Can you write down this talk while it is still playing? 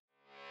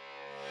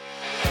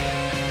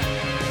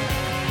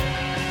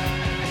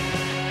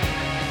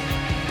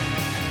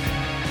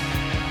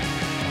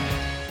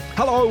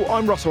Hello,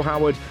 I'm Russell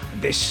Howard,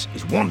 and this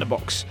is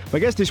Wonderbox. My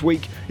guest this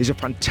week is a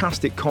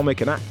fantastic comic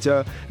and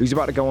actor who's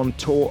about to go on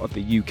tour of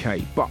the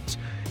UK, but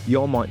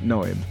y'all might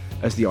know him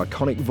as the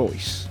iconic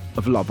voice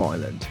of Love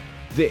Island.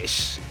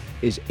 This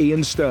is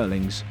Iain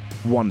Stirling's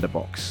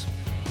Wonderbox.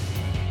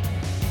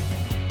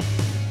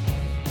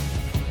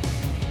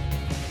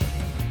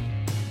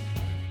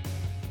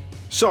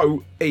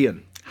 So,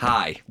 Iain.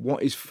 Hi.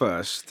 What is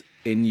first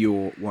in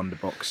your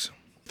Wonderbox?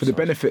 For the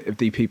benefit of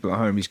the people at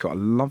home, he's got a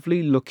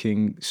lovely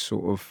looking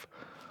sort of,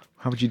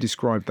 how would you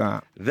describe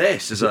that?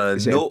 This is a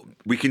note.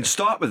 We can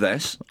start with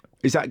this.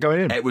 Is that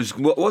going in? It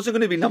wasn't going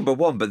to be number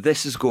one, but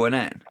this is going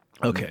in.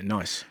 Okay,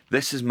 nice.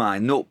 This is my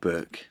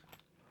notebook.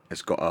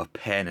 It's got a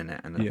pen in it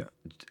and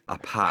a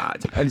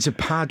pad. And it's a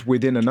pad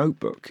within a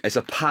notebook. It's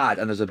a pad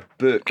and there's a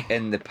book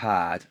in the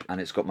pad and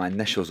it's got my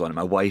initials on it.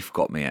 My wife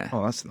got me it.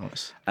 Oh, that's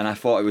nice. And I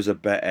thought it was a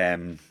bit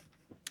a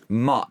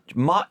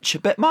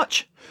bit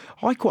much.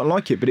 I quite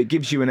like it, but it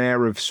gives you an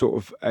air of sort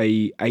of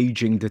a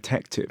aging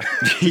detective.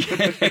 Do you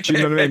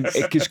know what I mean?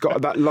 It's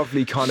got that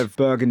lovely kind of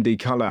burgundy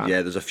colour.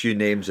 Yeah, there's a few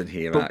names in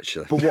here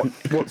actually. But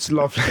what's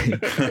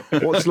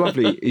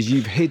lovely is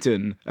you've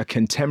hidden a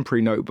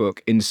contemporary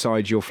notebook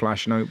inside your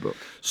flash notebook.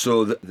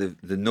 So the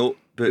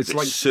notebook It's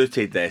that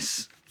suited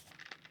this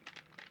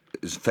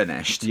is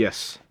finished.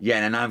 Yes. Yeah,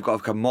 and then I've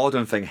got a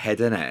modern thing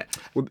hidden in it.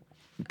 Well,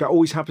 that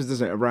always happens,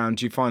 doesn't it?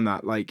 Do you find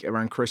that like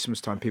around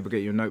Christmas time, people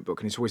get you a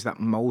notebook and it's always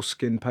that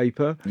moleskin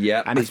paper.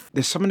 Yeah. And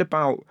there's something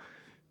about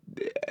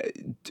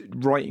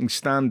writing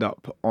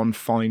stand-up on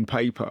fine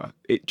paper.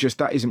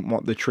 That isn't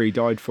what the tree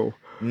died for.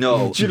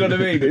 No. Do you know what I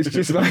mean? It's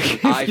just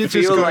like, I you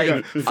feel just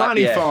like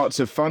fanny farts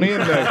are funny,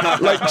 isn't they?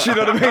 Like, do you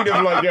know what I mean?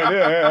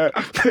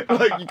 Of like,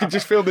 like you can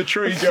just feel the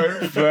tree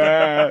going.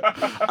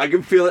 I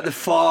can feel like the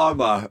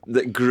farmer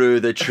that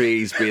grew the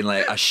trees being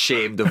like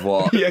ashamed of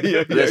what.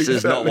 This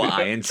is not what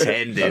I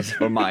intended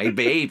for my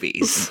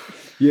babies.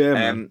 Yeah,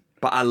 man.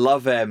 But I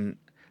love the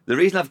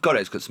reason I've got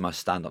it is because it's my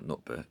stand-up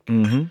notebook.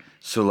 Mm-hmm.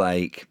 So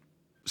like,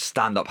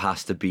 stand-up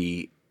has to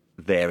be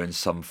there in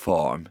some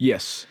form.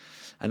 Yes.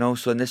 And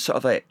also in this sort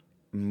of like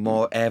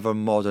more ever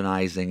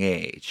modernizing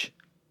age,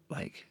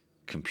 like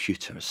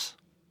computers,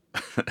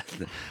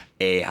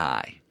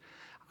 AI,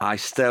 I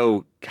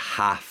still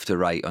have to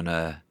write on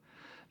a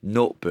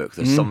notebook.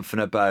 There's something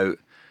about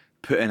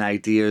putting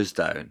ideas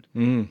down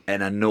in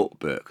a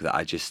notebook that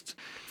I just,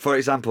 for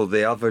example,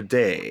 the other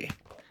day,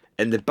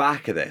 in the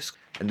back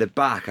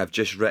I've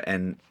just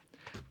written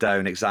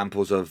down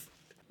examples of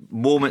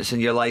moments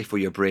in your life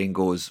where your brain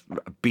goes,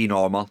 be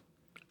normal.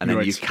 And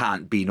then you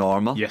can't be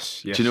normal.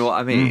 Yes. Do you know what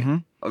I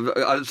mean?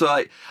 Mm-hmm. So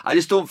I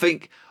just don't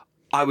think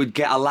I would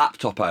get a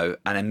laptop out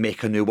and then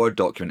make a new Word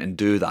document and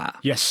do that.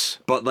 Yes.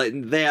 But like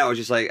there, I was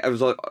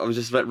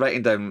just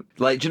writing down,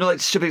 like, do you know,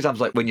 like stupid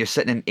examples, like when you're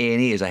sitting in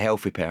A&E as a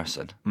healthy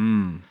person,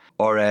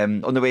 or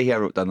on the way here I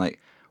wrote down like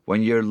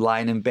when you're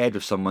lying in bed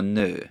with someone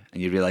new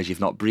and you realise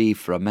you've not breathed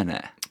for a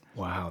minute.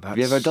 Wow, Have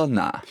you ever done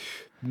that?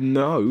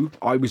 No,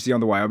 I was the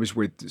other way. I was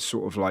with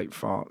sort of like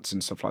farts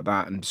and stuff like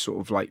that, and sort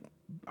of like.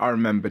 I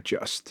remember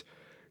just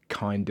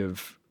kind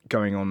of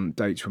going on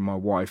dates with my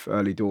wife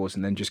early doors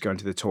and then just going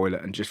to the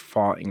toilet and just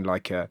farting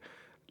like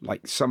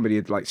somebody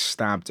had like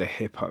stabbed a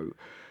hippo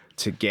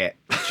to get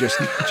just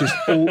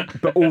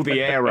all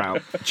the air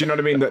out. Do you know what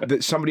I mean?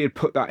 That somebody had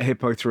put that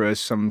hippo through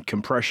some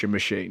compression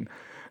machine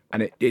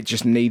and it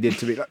just needed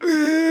to be like,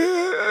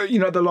 you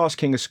know, the Last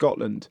King of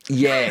Scotland.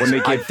 Yes, when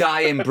they give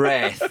dying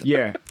breath.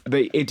 Yeah,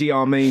 the Idi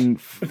Amin,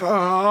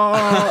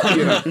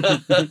 you know.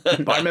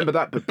 But I remember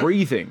that, but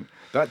breathing.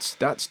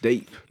 That's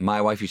deep.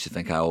 My wife used to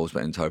think I always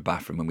went into her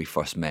bathroom when we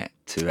first met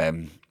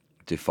to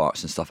do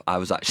farts and stuff. I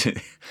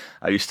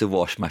used to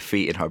wash my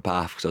feet in her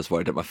bath because I was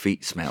worried that my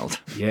feet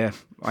smelled. Yeah,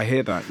 I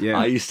hear that. Yeah,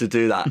 I used to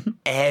do that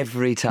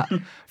every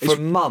time. For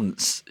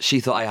months, she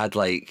thought I had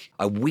like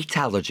a wheat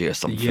allergy or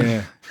something.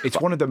 Yeah,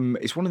 it's one of the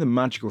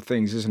magical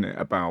things, isn't it,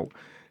 about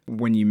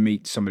when you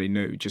meet somebody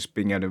new, just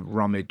being able to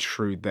rummage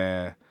through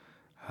their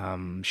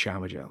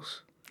shower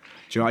gels.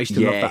 Do you know, I used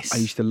to love that. I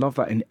used to love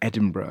that in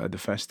Edinburgh at the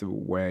festival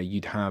where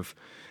you'd have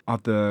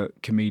other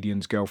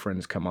comedians'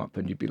 girlfriends come up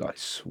and you'd be like,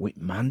 sweet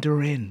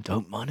mandarin,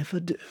 don't mind if I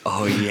do.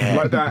 Oh, yeah.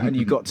 Like that, and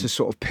you got to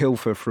sort of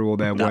pilfer through all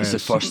their wares.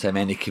 That's the first time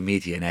any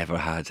comedian ever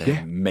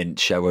had mint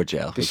shower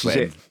gel. This was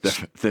is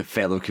when the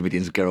fellow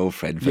comedian's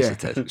girlfriend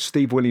visited. Yeah.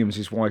 Steve Williams,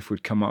 his wife,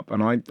 would come up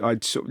and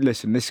I'd sort of,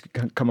 listen, this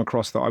come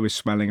across that I was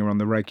smelling her on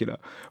the regular.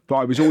 But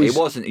I was always...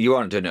 You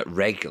weren't doing it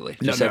regularly,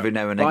 just every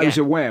now and again. I was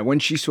aware. When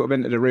she sort of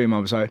entered the room, I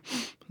was like,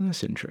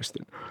 that's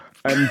interesting.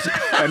 And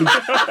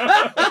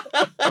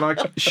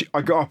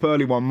I got up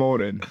early one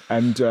morning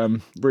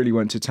and really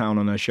went to town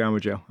on her shower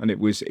gel, and it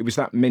was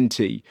that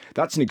minty.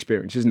 That's an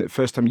experience, isn't it?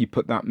 First time you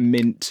put that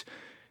mint.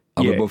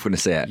 We're both going to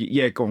say it.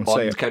 Yeah, go on,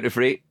 say it. Count to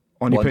three.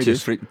 On your 1, 2,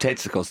 pages. 3.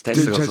 Testicles.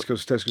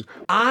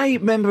 I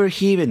remember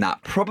hearing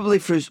that probably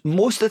through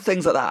most of the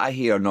things like that I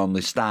hear are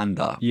normally stand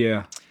up.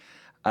 Yeah.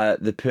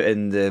 They put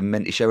in the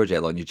minty shower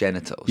gel on your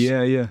genitals.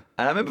 Yeah, yeah.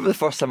 And I remember the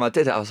first time I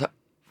did it, I was like,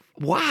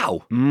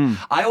 wow.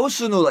 I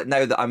also know, like,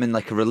 now that I'm in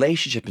like a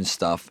relationship and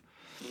stuff,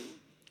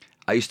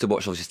 I used to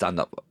watch obviously stand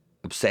up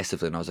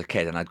obsessively when I was a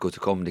kid, and I'd go to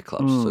comedy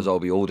clubs, so there's all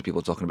be older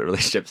people talking about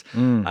relationships,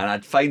 and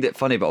I'd find it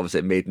funny, but obviously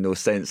it made no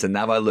sense. And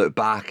now I look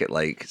back at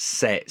like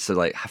sets of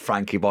like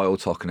Frankie Boyle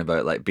talking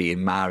about like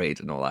being married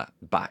and all that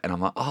back, and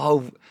I'm like,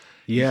 oh,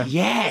 Yeah.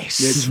 yes,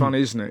 Yeah, it's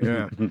funny, isn't it?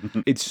 Yeah.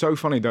 It's so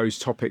funny, those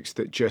topics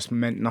that just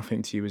meant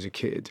nothing to you as a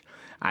kid,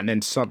 and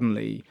then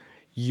suddenly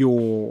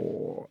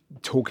you're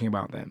talking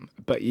about them,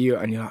 and you're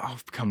like, oh,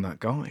 I've become that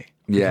guy.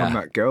 I've become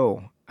that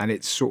girl. And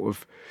it's sort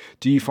of,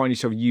 do you find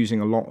yourself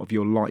using a lot of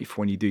your life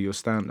when you do your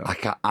stand-up?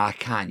 I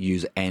can't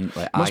use any.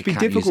 Like, Must be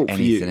difficult for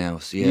anything you.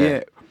 else.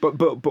 Yeah.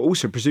 But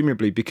also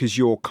presumably because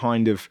you're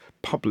kind of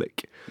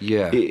public.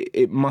 Yeah.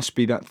 It must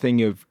be that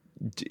thing of,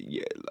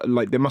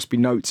 like, there must be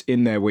notes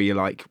in there where you're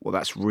like, well,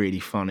 that's really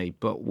funny,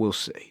 but we'll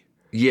see.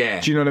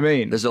 Yeah. Do you know what I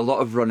mean? There's a lot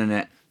of running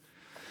it.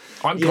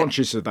 I'm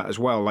conscious of that as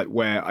well, like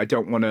where I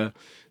don't want to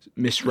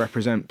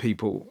misrepresent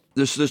people.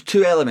 There's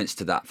two elements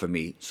to that for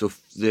me. So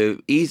the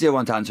easier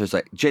one to answer is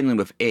like,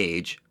 genuinely with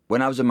age,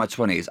 when I was in my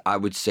 20s, I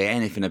would say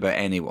anything about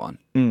anyone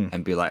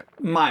and be like,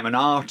 I'm an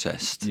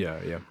artist. Yeah.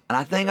 And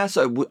I think I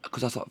sort of,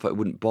 because I thought it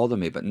wouldn't bother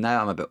me, but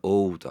now I'm a bit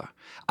older,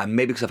 and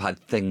maybe because I've had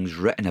things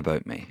written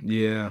about me,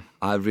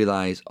 I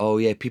realise, oh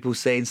yeah, people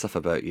saying stuff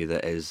about you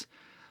that is,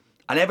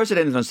 I never said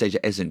anything on stage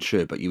that isn't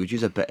true, but you would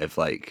use a bit of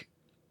like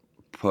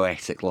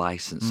poetic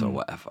license or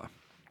whatever.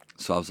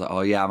 So I was like, oh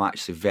yeah, I'm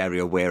actually very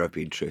aware of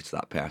being true to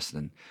that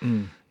person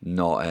and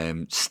not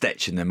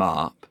stitching them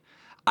up.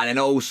 And then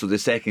also the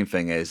second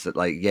thing is that,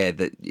 like, yeah,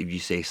 that if you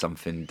say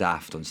something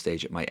daft on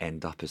stage, it might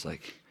end up as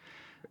like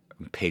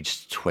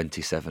page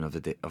 27 of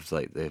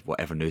the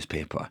whatever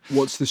newspaper.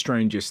 What's the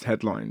strangest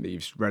headline that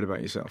you've read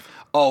about yourself?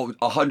 Oh,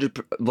 100.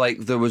 Like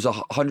there was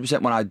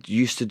 100% when I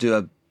used to do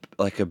a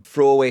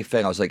throwaway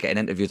thing. I was like getting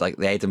interviewed like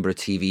the Edinburgh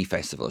TV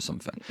Festival or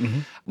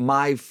something.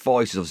 My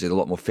voice is obviously a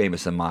lot more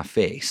famous than my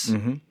face,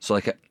 so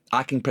like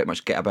I can pretty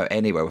much get about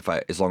anywhere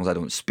as long as I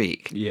don't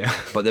speak. Yeah.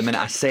 But the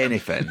minute I say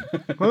anything,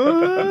 Yeah.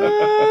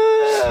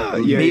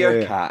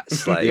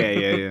 meerkats. Like,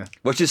 Yeah.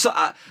 Which is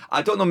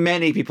I don't know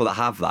many people that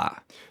have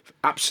that.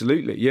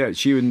 Absolutely, yeah.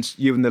 It's you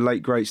and the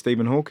late great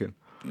Stephen Hawking.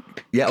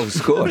 Yeah,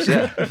 of course,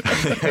 yeah.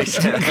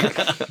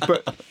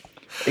 But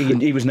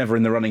he was never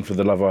in the running for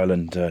the Love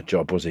Island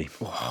job, was he?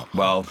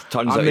 Well,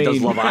 turns out he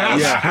does love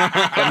Island.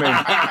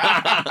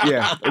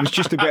 Yeah.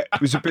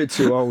 It was a bit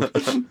too old.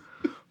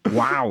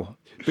 Wow.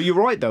 But you're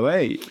right though,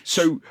 eh?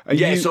 So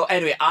So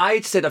anyway,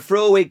 I'd said a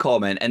throwaway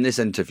comment in this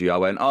interview. I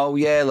went, oh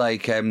yeah,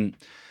 like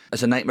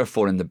it's a nightmare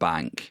phoning the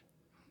bank.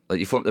 Like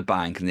you phone up the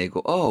bank and they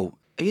go, oh,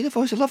 are you the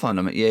voice of Love Island?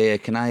 I went, yeah.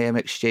 Can I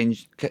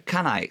exchange?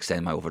 Can I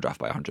extend my overdraft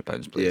by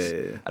 £100, please?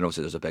 Yeah. And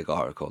also, there's a big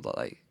article that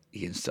like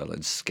Iain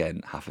Stirling's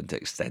skin having to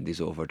extend his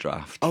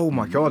overdraft. oh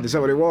my God, is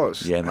that what it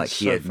was? Yeah, and like That's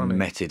he so funny.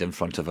 admitted in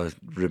front of a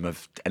room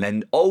of, and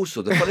then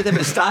also the funny thing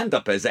about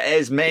stand-up is it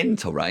is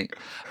mental, right?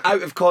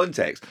 Out of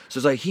context. So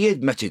it's like he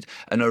admitted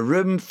in a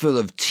room full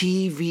of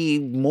TV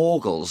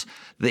moguls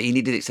that he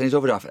needed to extend his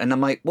overdraft, and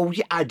I'm like, well,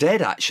 yeah, I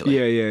did actually.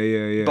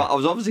 Yeah. But I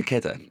was obviously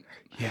kidding.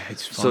 Yeah,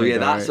 it's funny. So yeah,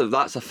 though,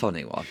 that's a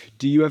funny one.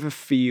 Do you ever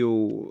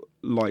feel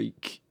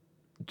like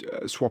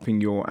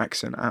swapping your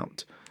accent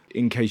out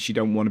in case you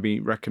don't want to be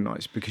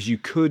recognised? Because you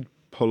could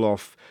pull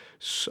off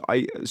sort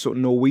of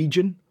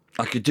Norwegian.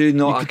 I could do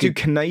You could do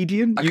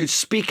Canadian. I could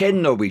speak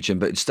in Norwegian,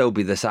 but it'd still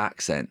be this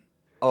accent.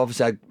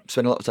 Obviously, I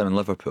spent a lot of time in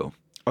Liverpool.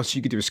 Oh, so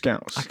you could do a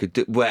Scouse. I could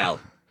do well.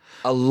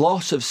 A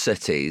lot of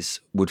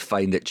cities would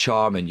find it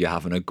charming you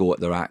having a go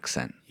at their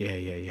accent.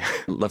 Yeah.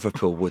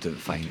 Liverpool wouldn't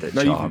find it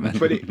No, charming.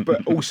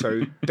 but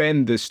also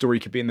then the story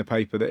could be in the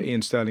paper that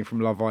Iain Stirling from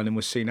Love Island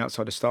was seen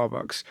outside of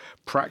Starbucks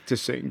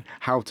practicing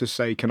how to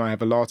say, "Can I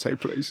have a latte,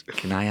 please?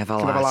 Can I have a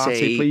Can I have a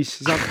latte,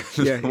 please?" Is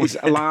that, is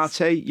a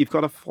latte? You've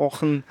got a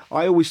fucking.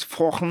 I always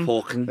fucking.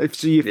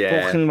 If you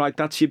fucking like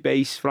that's your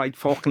base, right?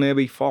 Fucking here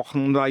we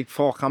fucking like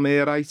fuck. I'm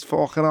here, right?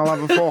 Fucking I'll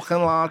have a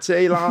fucking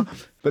latte, la.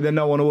 But then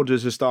no one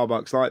orders a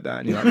Starbucks like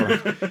that, and you're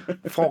like, well,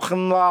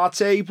 fucking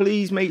latte,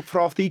 please, mate.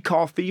 Frothy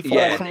coffee,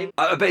 fucking.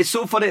 But it's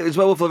so funny as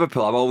well with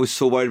Liverpool. I'm always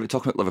so worried about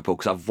talking about Liverpool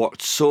because I've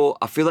worked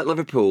I feel like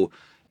Liverpool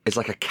is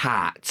like a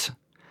cat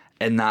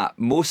in that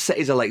most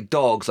cities are like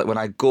dogs. Like when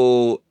I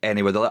go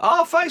anywhere, they're like,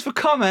 oh, thanks for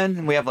coming.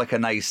 And we have like a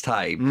nice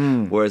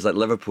time. Whereas like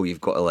Liverpool,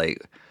 you've got to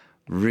like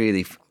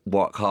really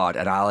work hard.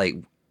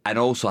 And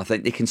also, I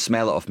think they can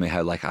smell it off me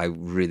how like I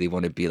really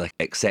want to be like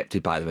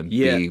accepted by them and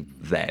be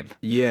them.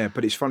 Yeah,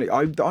 but it's funny.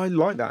 I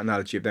like that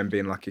analogy of them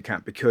being like a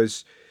cat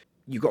because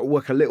you've got to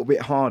work a little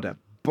bit harder.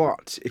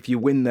 But if you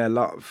win their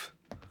love,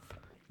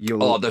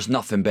 you'll. Oh, there's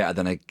nothing better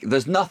than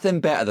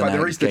But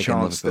there is the gig in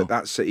chance Liverpool.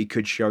 that city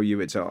could show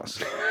you its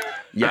arse.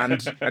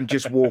 And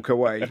just walk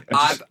away and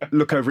just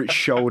look over its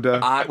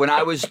shoulder. When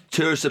I was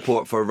tour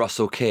support for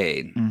Russell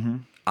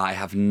Kane, I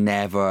have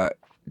never,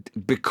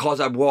 because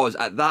I was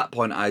at that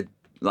point,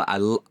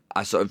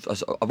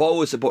 I've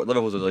always supported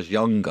Liverpool since I was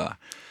younger.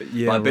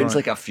 Yeah, but I've been to right.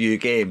 like a few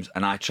games,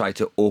 and I try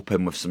to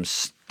open with some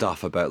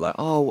stuff about like,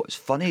 oh, what's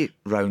funny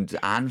around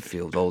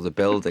Anfield, all the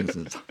buildings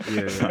and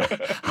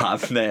stuff.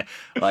 Having it,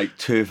 like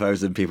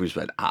 2,000 people just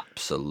went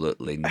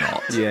absolutely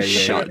not,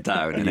 shut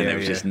down, and then it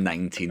was just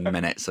 19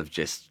 minutes of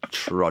just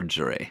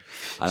trudgery,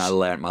 and I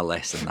learnt my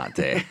lesson that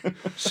day.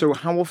 So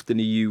how often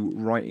are you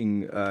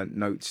writing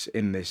notes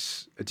in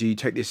this? Do you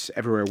take this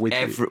everywhere with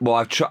you?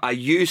 Well, I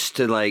used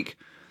to like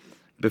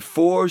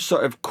before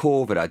sort of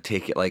COVID, I'd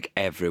take it like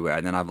everywhere,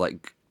 and then I've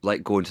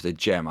like going to the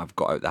gym, I've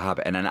got out the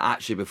habit, and then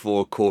actually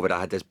before COVID, I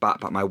had this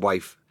backpack. My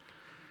wife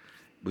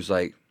was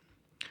like,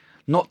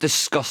 not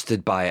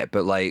disgusted by it,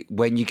 but like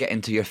when you get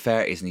into your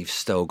 30s and you've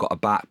still got a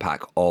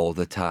backpack all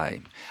the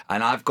time,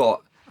 and I've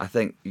got, I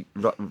think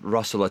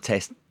Russell will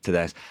attest to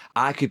this,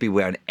 I could be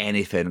wearing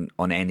anything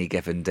on any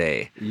given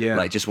day. Yeah.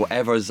 Like just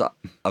whatever's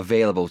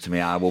available to me,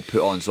 I will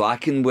put on. So I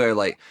can wear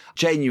like,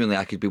 genuinely,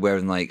 I could be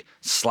wearing like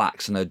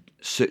slacks and a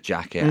suit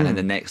jacket, and then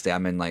the next day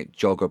I'm in like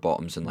jogger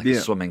bottoms and like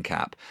a swimming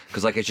cap.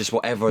 Because like it's just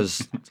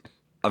whatever's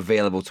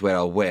available to wear,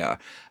 I'll wear.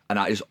 And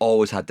I just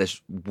always had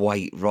this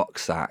white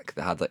rucksack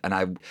that had like,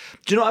 and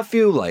do you know what I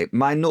feel like?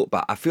 My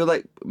notebook, I feel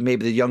like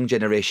maybe the young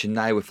generation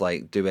now with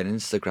like doing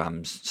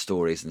Instagram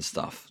stories and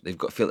stuff,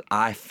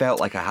 I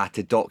felt like I had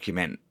to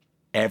document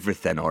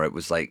everything or it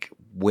was like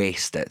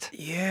wasted.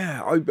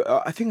 Yeah,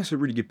 I think that's a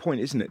really good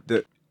point, isn't it?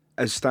 That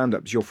as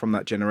stand-ups, you're from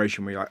that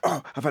generation where you're like,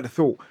 oh, I've had a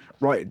thought,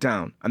 write it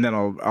down, and then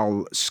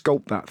I'll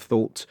sculpt that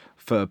thought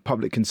for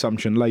public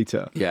consumption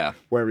later. Yeah.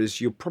 Whereas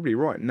you're probably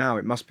right now,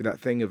 it must be that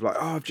thing of like,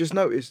 oh, I've just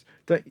noticed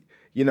that,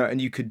 you know,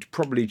 and you could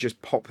probably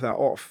just pop that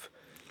off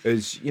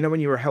as, you know,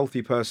 when you're a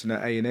healthy person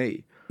at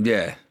A&E.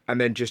 Yeah.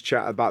 And then just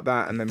chat about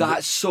that, and then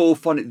that's so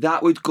funny.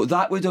 That would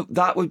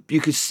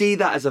you could see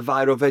that as a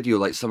viral video,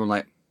 like someone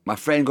like, my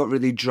friend got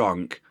really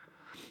drunk,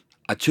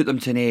 I took them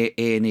to an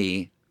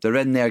A&E, they're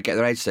in there, get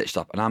their head stitched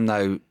up, and I'm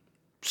now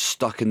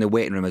stuck in the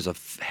waiting room as a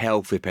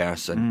healthy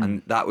person,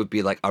 and that would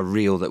be like a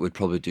reel that would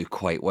probably do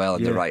quite well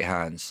in the right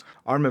hands.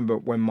 I remember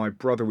when my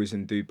brother was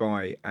in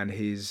Dubai and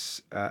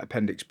his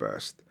appendix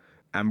burst,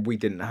 and we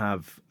didn't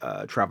have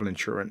travel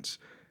insurance,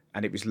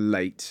 and it was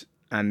late.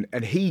 And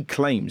he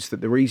claims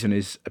that the reason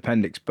his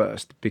appendix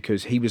burst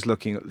because he was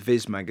looking at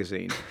Viz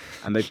magazine,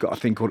 and they've got a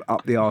thing called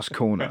Up the Arse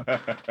Corner.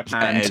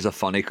 And it is a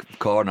funny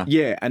corner.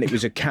 yeah, and it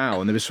was a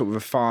cow, and there was sort of a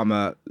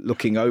farmer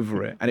looking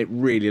over it, and it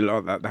really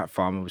looked like that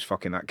farmer was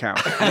fucking that cow.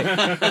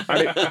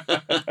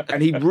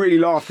 And he really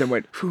laughed and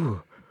went,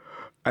 whew.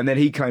 And then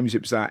he claims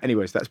it was that.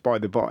 Anyways, that's by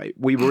the by.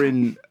 We were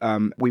in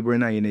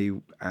A&E,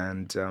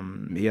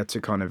 and he had to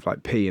kind of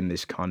like pee in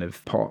this kind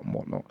of pot and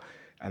whatnot.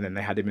 And then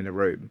they had him in a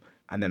room.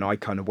 And then I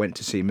kind of went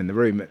to see him in the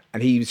room,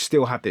 and he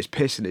still had this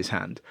piss in his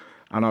hand.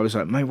 And I was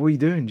like, mate, what are you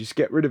doing? Just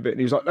get rid of it.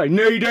 And he was like, they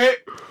need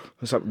it. I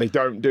was like, they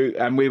don't do.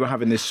 And we were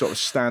having this sort of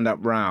stand-up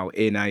row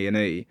in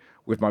A&E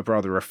with my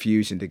brother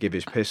refusing to give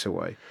his piss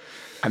away.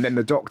 And then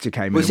the doctor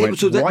came in and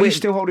went, why are you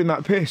still holding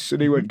that piss?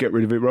 And he went, get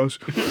rid of it, Ross.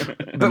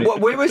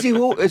 But where was he?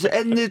 Is it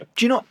in the?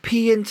 Do you not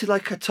pee into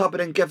like a tub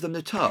and then give them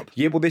the tub?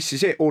 Yeah, well, this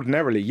is it.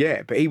 Ordinarily,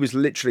 yeah. But he was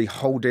literally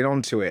holding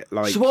on to it.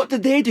 Like, so what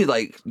did they do?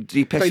 Like, did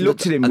he piss? They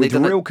looked at him and with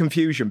real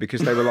confusion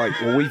because they were like,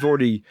 well, we've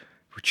already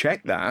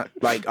checked that.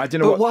 Like, I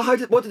don't know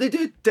what did they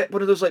do? Dip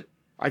one of those like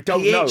I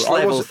don't pH know.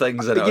 level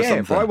things in it or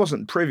something? But I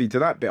wasn't privy to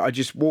that bit. I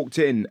just walked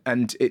in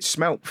and it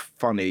smelt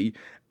funny,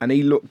 and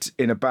he looked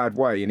in a bad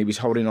way, and he was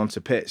holding on to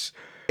piss.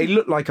 He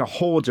looked like a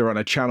hoarder on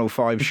a Channel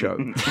 5 show.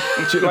 do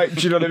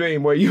you know what I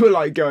mean? Where you were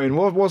like going,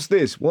 what's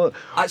this? Well,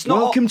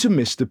 welcome to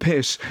Mr.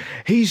 Piss.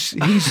 He's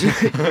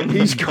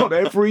got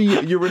every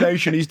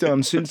urination he's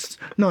done since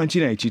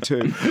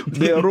 1982.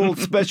 They're all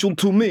special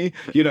to me.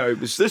 You know,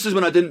 this is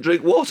when I didn't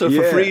drink water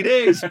for 3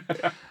 days.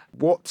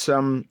 What?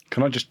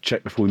 Can I just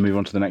check before we move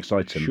on to the next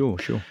item? Sure.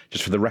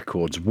 Just for the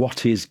records,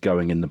 what is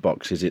going in the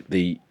box? Is it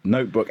the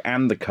notebook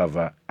and the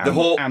cover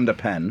and a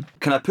pen?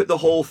 Can I put the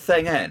whole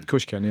thing in? Of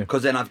course you can, yeah.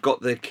 Because then I've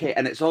got the kit,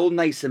 and it's all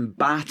nice and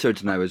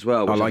battered now as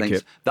well. Which I like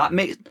it. That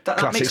makes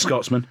Classic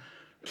Scotsman.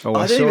 Oh, I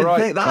that's don't all even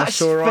right. think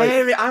that's all right.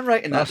 very. I'm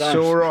writing that That's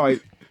down. all right.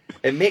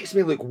 It makes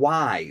me look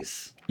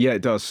wise. Yeah,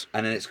 it does.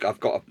 And then I've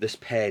got this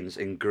pen's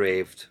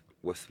engraved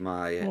with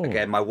my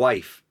again my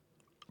wife.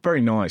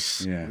 Very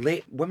nice. Yeah.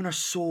 Women are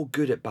so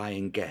good at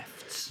buying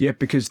gifts. Yeah,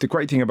 because the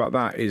great thing about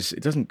that is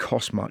it doesn't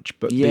cost much,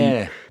 but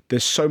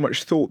there's so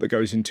much thought that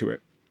goes into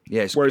it.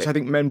 Yes. Whereas I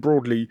think men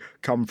broadly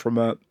come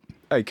from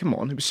hey, come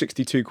on, it was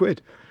 62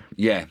 quid.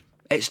 Yeah.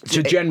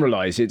 To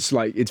generalise, it's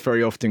like, it's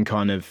very often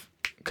kind of,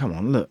 come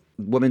on, look.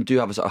 Women do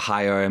have a sort of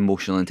higher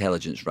emotional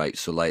intelligence, right?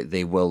 So like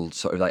they will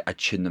sort of like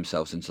attune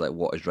themselves into like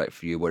what is right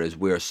for you, whereas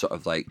we're sort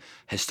of like,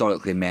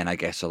 historically men, I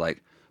guess, are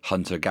like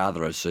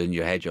hunter-gatherers, so in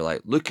your head you're like,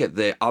 look at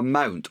the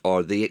amount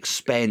or the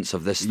expense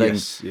of this thing.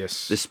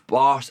 Yes. The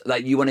sparse,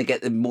 like you want to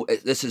get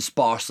this is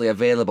sparsely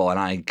available, and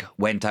I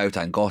went out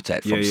and got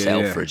it from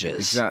Selfridges. Yeah.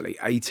 Exactly.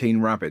 18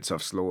 rabbits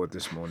I've slaughtered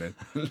this morning.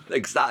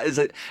 Exactly. Is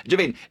it? Do you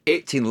mean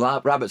 18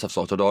 rabbits I've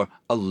slaughtered, or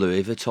a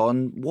Louis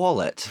Vuitton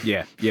wallet?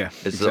 Yeah.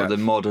 It's sort of the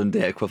modern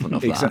day equivalent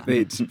of that. Exactly.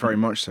 It's very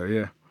much so,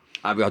 yeah.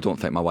 I don't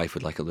think my wife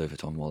would like a Louis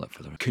Vuitton wallet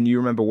for the. Can you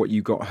remember what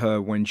you got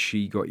her when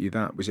she got you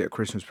that? Was it a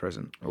Christmas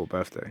present or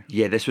birthday?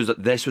 Yeah, this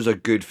was a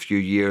good few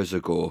years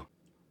ago.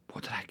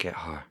 What did I get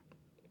her?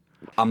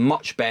 I'm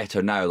much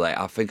better now. Like,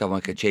 I think I'm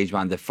like a changed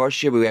man. The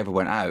first year we ever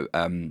went out,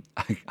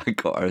 I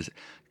got her a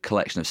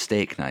collection of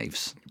steak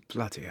knives.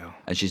 Bloody hell.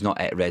 And she's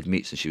not ate red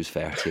meat since she was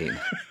 13.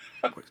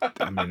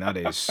 I mean, that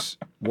is...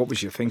 What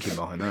was your thinking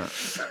behind that?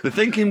 The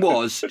thinking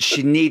was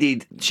she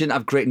didn't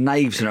have great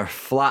knives in her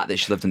flat that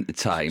she lived in at the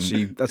time.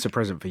 See, that's a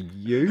present for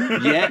you?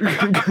 Yeah.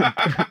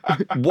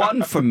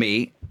 One, for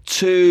me.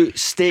 Two,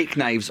 steak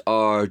knives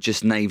are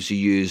just knives you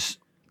use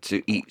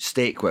to eat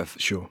steak with.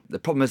 Sure. The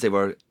problem is they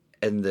were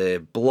in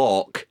the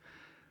block,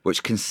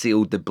 which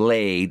concealed the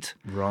blade.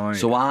 Right.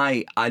 So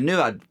I knew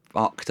I'd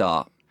fucked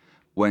up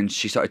when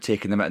she started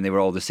taking them out and they were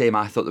all the same.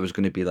 I thought there was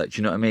going to be like, do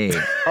you know what I mean?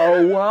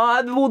 Oh,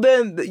 well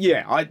then,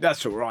 yeah,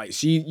 that's all right.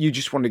 So you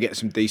just want to get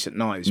some decent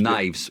knives.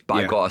 But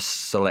yeah. I got a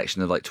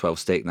selection of like 12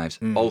 steak knives.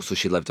 Also,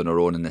 she lived on her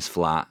own in this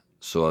flat,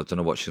 so I don't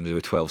know what she's going to do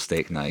with 12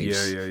 steak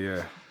knives.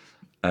 Yeah.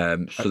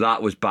 So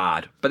that was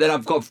bad. But then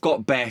I've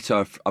got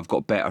better. I've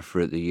got better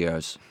throughout the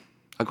years.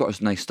 I got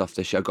her nice stuff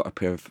this year. I got her a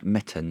pair of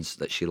mittens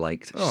that she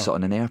liked. She saw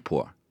in an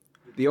airport.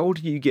 The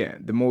older you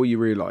get, the more you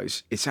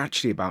realise it's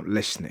actually about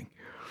listening.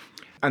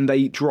 And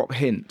they drop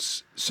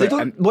hints.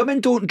 So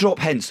women don't drop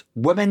hints.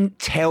 Women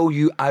tell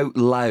you out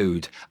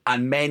loud,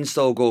 and men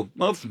still go,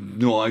 "I've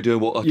no idea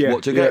what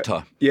to get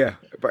her." Yeah,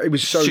 but it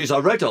was so. She's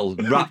a riddle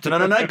wrapped in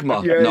an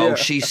enigma.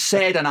 She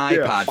said an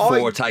iPad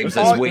 4 times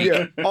this week.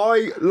 Yeah,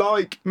 I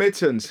like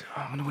mittens.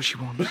 I wonder what she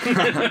wants.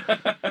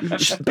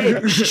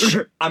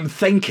 Bitch, I'm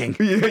thinking.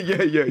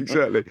 Yeah,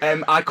 exactly.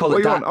 I call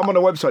it that. I'm on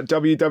a website,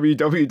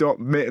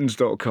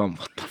 www.mittens.com.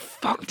 What the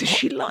fuck does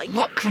she like?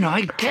 What can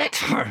I get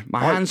her?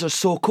 My hands are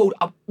so cold.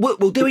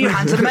 We'll do with your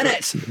hands in a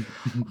minute.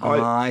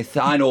 I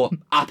know.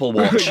 Apple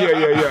Watch.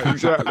 yeah,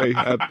 exactly.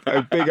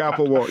 A big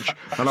Apple Watch.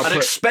 And An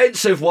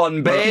expensive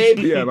one, babe.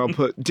 And I'll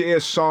put Dear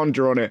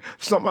Sandra on it.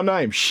 It's not my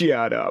name.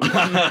 Shut up.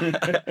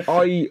 It's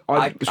one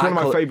of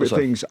my favourite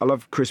things. I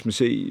love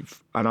Christmas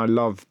Eve, and I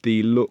love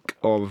the look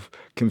of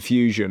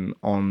confusion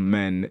on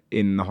men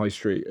in the high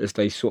street as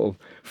they sort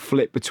of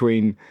flip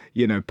between,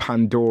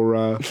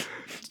 Pandora,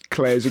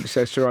 Claire's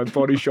Accessory,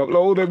 Body Shop,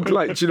 all them,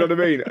 like, do you know what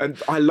I mean? And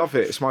I love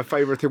it. It's my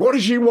favourite thing. What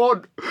does she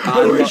want?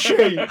 Who is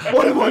she?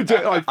 What am I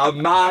doing? A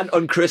man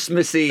on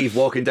Christmas Eve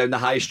walking down the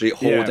high street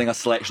holding a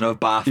selection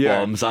of bath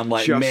bombs. I'm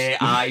like, mate,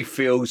 I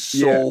feel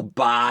so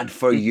bad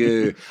for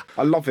you.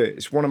 I love it.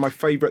 It's one of my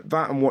favourite.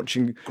 That and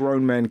watching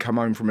grown men come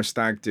home from a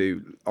stag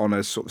do on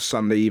a sort of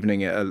Sunday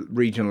evening at a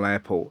regional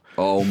airport.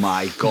 Oh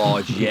my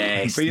God,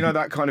 yes. But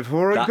that kind of,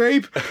 all right,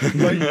 babe?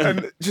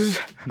 And just,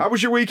 how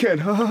was your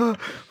weekend?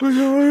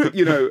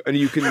 And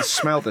you can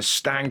smell the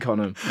stank on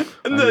them.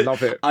 I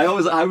love it.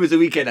 How was the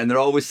weekend? And they're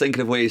always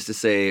thinking of ways to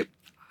say,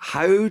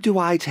 how do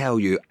I tell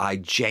you I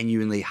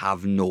genuinely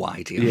have no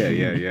idea?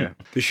 Yeah.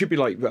 There should be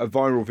like a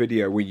viral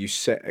video where you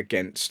set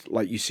against,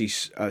 like you see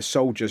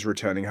soldiers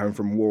returning home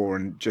from war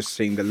and just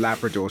seeing the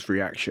Labrador's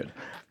reaction.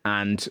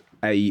 And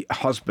a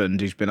husband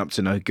who's been up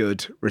to no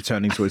good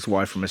returning to his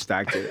wife from a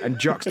stag do and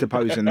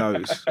juxtaposing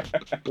those.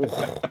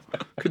 Oh,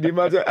 can you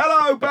imagine?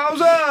 Hello,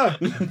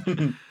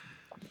 Bowser!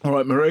 All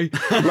right, Marie.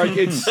 Like,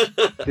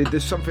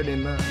 there's something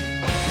in that.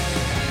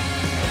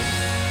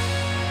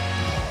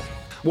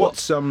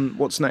 What's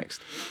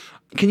next?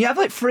 Can you have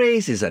like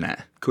phrases in it?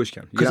 Of course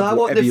you can. Because I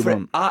want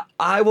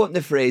I want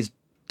the phrase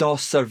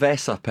 "dos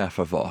cerveza per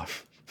favor."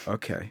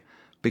 Okay.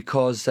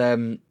 Because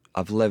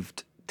I've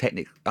lived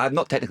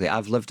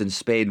in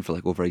Spain for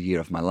like over a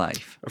year of my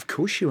life. Of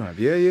course you have.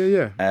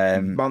 Yeah.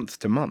 Month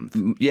to month.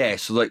 Yeah,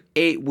 so like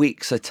 8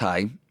 weeks a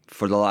time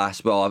for the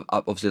last,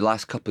 obviously the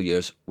last couple of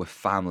years with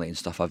family and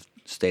stuff, I've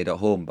stayed at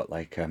home. But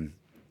like,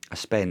 I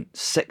spent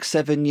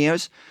 6-7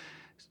 years,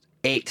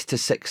 8 to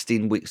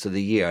 16 weeks of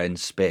the year in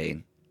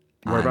Spain.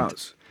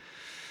 Whereabouts?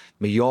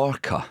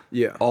 Mallorca.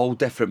 Yeah. All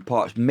different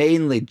parts,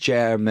 mainly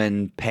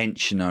German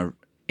pensioner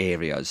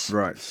areas.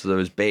 Right. So there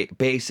was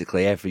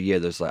basically every year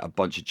there's like a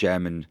bunch of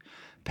German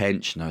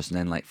pensioners and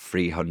then like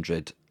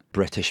 300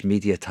 British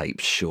media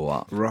types show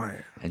up.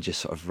 Right. And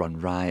just sort of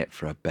run riot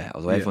for a bit.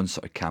 Although everyone's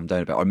sort of calmed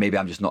down a bit. Or maybe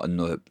I'm just not in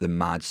the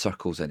mad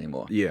circles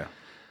anymore. Yeah.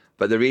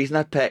 But the reason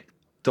I picked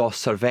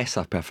Dos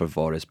Cerveza per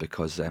favor is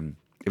because it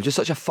was just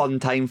such a fun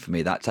time for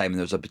me that time. And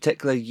there was a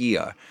particular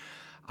year,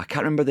 I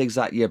can't remember the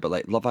exact year, but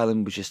like Love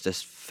Island was just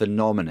this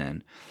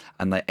phenomenon.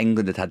 And like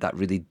England had that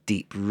really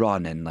deep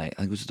run in like,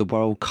 I think it was the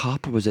World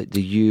Cup or was it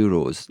the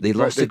Euros? They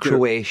lost to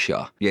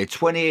Croatia. Yeah,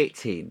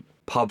 2018.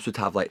 Pubs would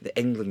have like the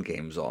England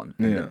games on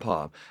in the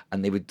pub,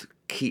 and they would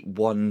keep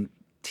one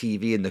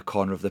TV in the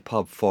corner of the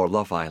pub for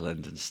Love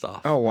Island and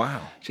stuff. Oh,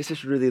 wow. Just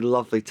this really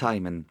lovely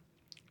time. And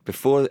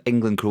before the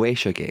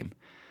England-Croatia game,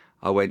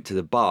 I went to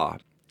the bar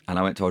and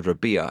I went to order a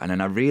beer, and then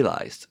I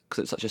realised,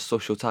 because it's such a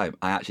social time,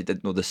 I actually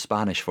didn't know the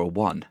Spanish for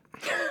one.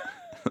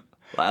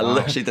 I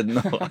literally didn't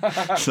know.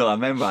 So I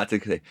remember I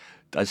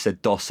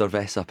said dos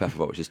cerveza per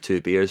favor, which is 2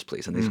 beers,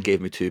 please. And they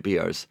gave me 2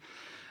 beers.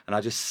 And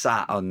I just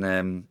sat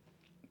on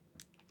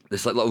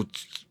this like little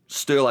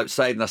stool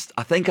outside, and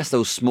I think I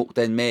still smoked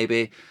in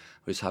maybe. I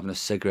was having a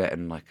cigarette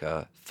and like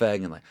a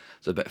thing, and like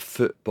there's a bit of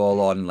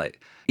football on.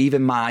 Like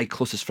even my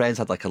closest friends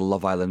had like a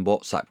Love Island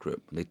WhatsApp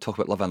group. They talk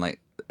about Love Island.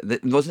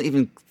 Like it wasn't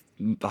even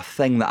a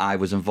thing that I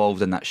was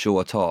involved in that show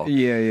at all.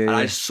 Yeah.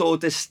 I so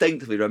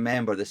distinctly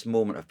remember this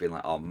moment of being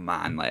like, oh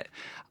man, like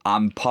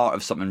I'm part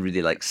of something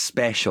really like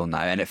special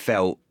now, and it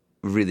felt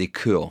really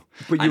cool.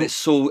 And it's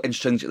so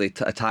intrinsically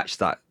attached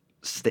to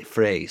that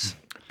phrase.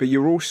 But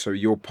you're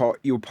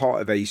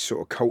part of a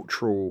sort of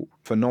cultural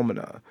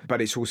phenomena, but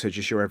it's also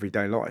just your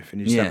everyday life, and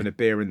you're just having a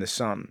beer in the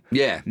sun,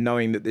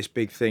 knowing that this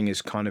big thing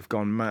has kind of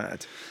gone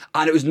mad.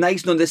 And it was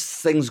nice knowing this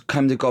thing's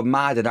kind of gone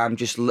mad, and I'm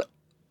just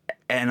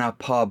in a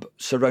pub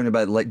surrounded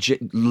by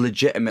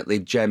legitimately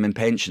German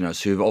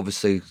pensioners who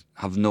obviously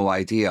have no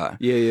idea.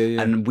 Yeah.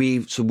 And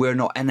we're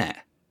not in it.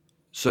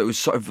 So it was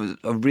sort of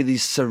a really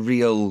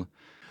surreal.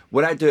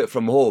 When I do it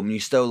from home, you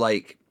still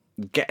like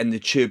get in the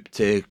tube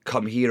to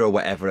come here or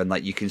whatever, and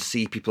like you can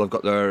see people have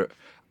got their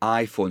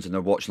iPhones and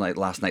they're watching like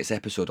last night's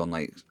episode on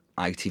like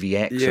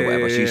ITVX or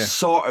whatever. So you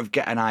sort of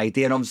get an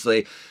idea, and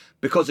obviously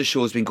because the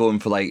show's been going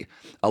for like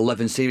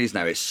 11 series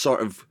now, it's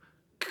sort of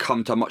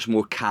come to a much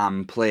more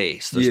calm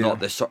place. There's not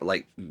this sort of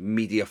like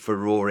media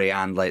furore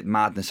and like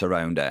madness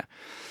around it.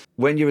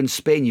 When you're in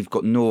Spain, you've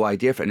got no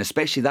idea for it, and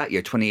especially that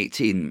year,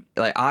 2018.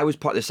 Like I was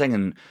part of this thing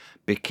and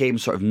became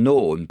sort of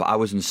known, but I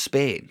was in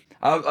Spain.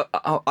 I'm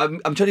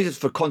telling you this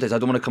for context. I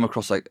don't want to come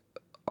across like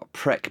a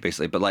prick,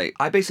 basically, but like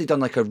I basically done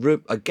like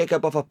a gig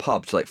above a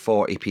pub to like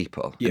 40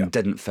 people and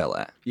didn't fill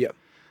it. Yeah.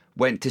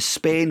 Went to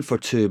Spain for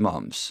 2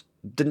 months,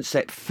 didn't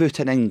set foot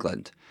in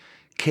England,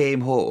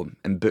 came home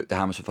and booked the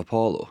Hammersmith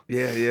Apollo.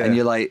 Yeah. And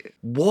you're like,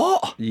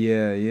 what?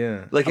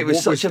 Yeah. Like it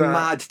was such a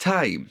mad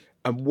time.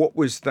 And what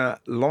was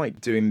that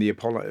like doing the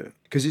Apollo?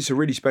 Because it's a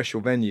really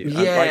special venue.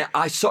 Yeah,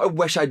 I sort of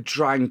wish I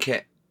drank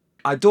it.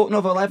 I don't know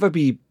if I'll ever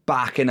be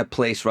back in a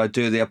place where I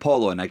do the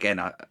Apollo. And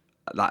again,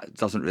 that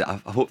doesn't really, I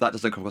hope that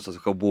doesn't come across as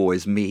like a woe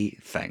is me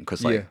thing.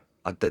 Because like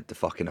I did the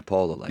fucking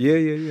Apollo. Like. Yeah.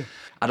 And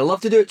I'd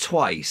love to do it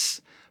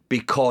twice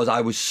because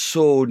I was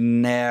so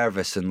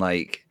nervous and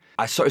like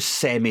I sort of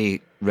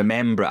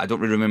semi-remember it. I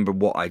don't really remember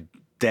what I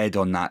did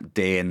on that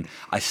day. And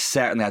I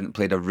certainly hadn't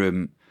played a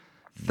room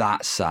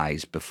that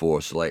size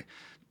before. So like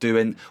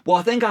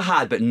I think I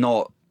had, but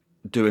not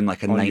doing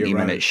like a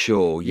 90-minute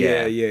show.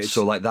 Yeah.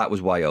 So like that was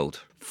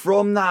wild.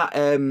 From that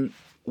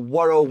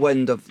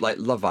whirlwind of like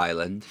Love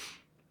Island,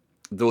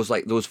 those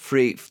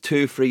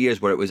 2-3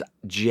 years where it was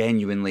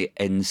genuinely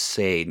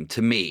insane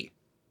to me.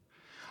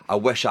 I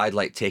wish I'd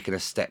like taken a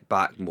step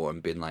back more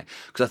and been like,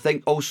 because I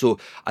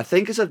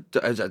think as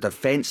a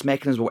defense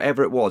mechanism,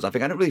 whatever it was, I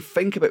think I didn't really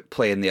think about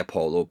playing the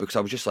Apollo because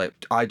I was just like,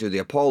 I do the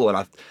Apollo,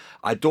 and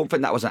I don't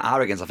think that was an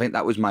arrogance. I think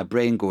that was my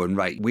brain going,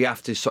 right, we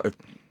have to sort of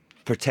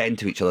pretend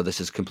to each other this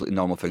is a completely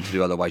normal thing to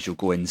do, otherwise you'll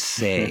go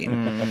insane.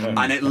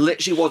 And it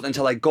literally wasn't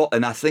until I got,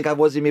 and I think I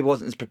wasn't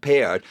as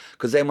prepared,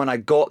 because then when I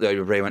got there,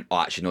 your brain went, oh,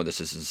 actually, no,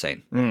 this is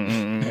insane.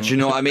 Do you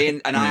know what I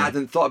mean? And I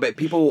hadn't thought about it.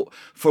 People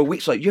for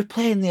weeks were like, you're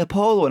playing the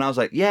Apollo, and I was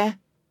like, yeah.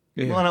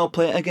 Well, and I'll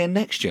play it again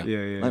next year.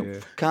 Yeah.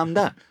 Calm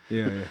down.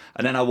 Yeah.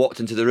 And then I walked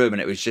into the room,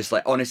 and it was just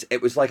like, honest,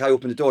 it was like I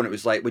opened the door, and it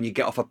was like when you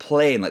get off a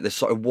plane, like this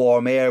sort of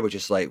warm air was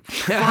just like,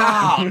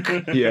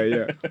 fuck.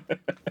 Yeah.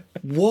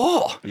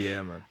 What?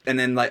 Yeah, man. And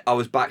then like I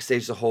was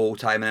backstage the whole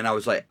time, and then I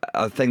was like,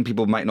 a thing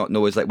people might not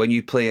know is like when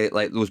you play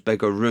like those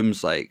bigger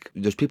rooms, like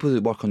there's people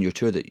that work on your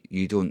tour that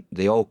you don't,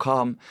 they all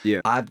come. Yeah.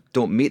 I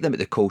don't meet them at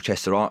the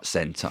Colchester Arts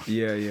Centre.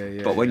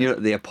 Yeah. But when you're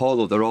at the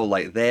Apollo, they're all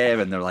like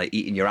there, and they're like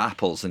eating your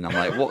apples, and I'm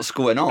like, what's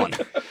going on?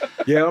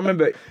 Yeah, I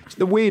remember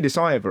the weirdest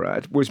I ever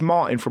had was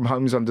Martin from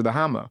Homes Under the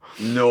Hammer.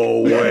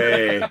 No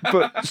way.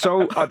 But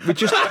so we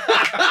just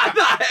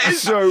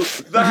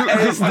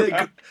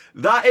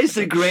that is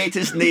the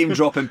greatest name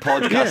drop in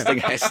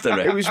podcasting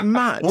history. It was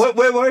mad.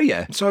 Where were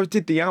you? So I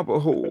did the Albert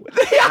Hall.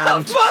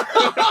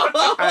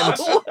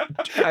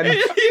 And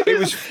He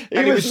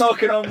was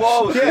knocking on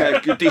walls. Yeah,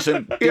 good,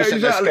 decent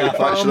exactly. escape,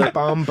 actually.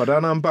 Bum,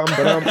 ba-da-dum, bum,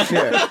 ba-dum.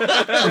 Yeah.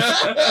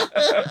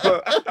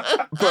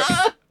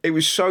 But it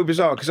was so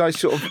bizarre because I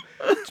sort of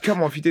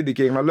come off, you did the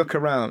gig, and I look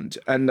around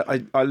and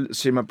I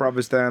see my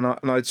brother's there, and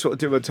I sort of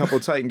do a double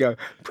take and go,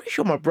 pretty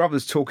sure my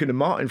brother's talking to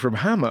Martin from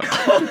Hammer.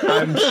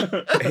 And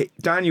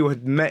Daniel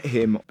had met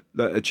him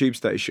at a tube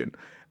station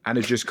and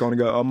had just kind of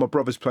go, oh, my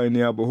brother's playing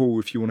the Albert Hall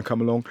if you want to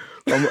come along.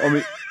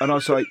 And I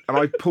was like, and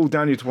I pulled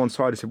Daniel to one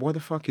side and said, why the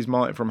fuck is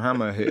Martin from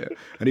Hammer here?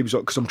 And he was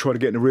like, because I'm trying to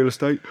get into real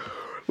estate.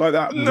 Like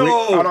that.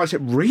 No. And I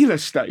said, real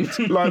estate?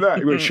 Like that.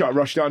 He went, shut up,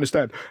 Rush, I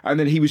understand. And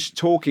then he was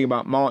talking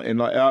about Martin,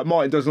 like,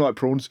 Martin doesn't like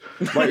prawns.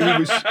 Like,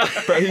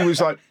 he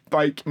was like,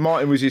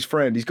 Martin was his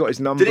friend. He's got his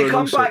number. Did he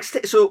come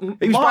backstage? So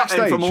he was Martin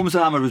backstage. from Homes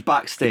and Hammer was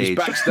backstage. He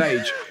was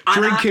backstage,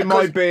 drinking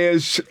my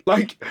beers,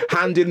 like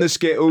handing the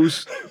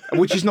Skittles,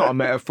 which is not a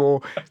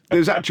metaphor.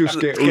 There's actual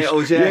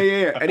Skittles.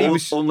 Yeah. And he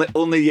was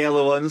only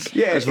yellow ones.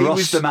 Yeah, as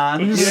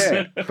Rustamans.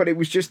 Yeah, but it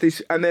was just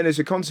this, and then as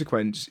a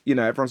consequence,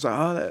 everyone's like,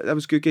 "Oh, that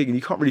was a good gig," and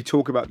you can't really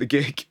talk about the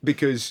gig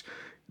because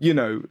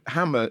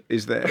Hammer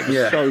is there. It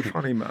was so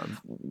funny, man.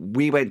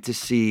 We went to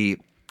see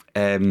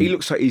He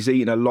looks like he's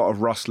eating a lot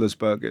of Rustler's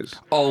burgers.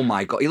 Oh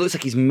my God, he looks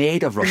like he's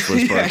made of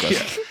Rustler's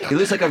burgers. He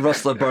looks like a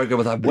Rustler burger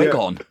with a wig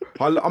on.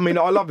 I mean,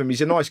 I love him.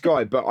 He's a nice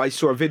guy, but I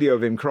saw a video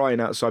of him crying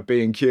outside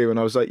B&Q, and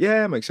I was like,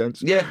 yeah, makes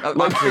sense. Yeah,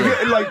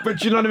 absolutely. But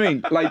do you know what I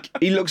mean? Like,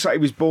 he looks like he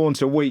was born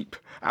to weep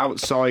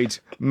outside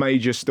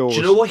major stores.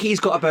 Do you know what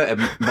he's got about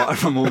him, Martin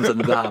from Homes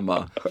and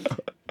Dama?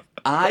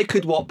 I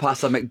could walk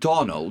past a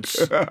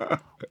McDonald's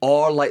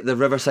or like the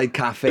Riverside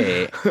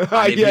Cafe,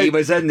 and if he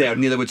was in there,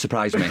 neither would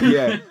surprise me.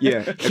 Yeah.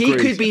 He agreed.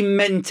 could be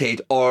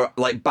minted or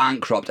like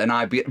bankrupt, and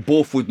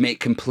both would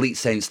make complete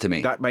sense to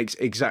me. That makes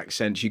exact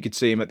sense. You could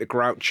see him at the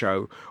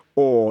Groucho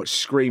or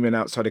screaming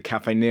outside a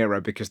Cafe Nero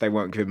because they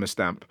won't give him a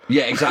stamp.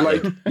 Yeah, exactly.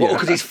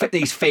 Because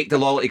he's faked the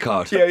loyalty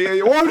card.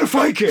 Yeah. Why would I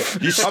fake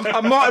it?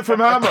 I'm Martin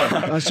from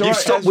Hammer.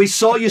 We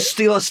saw you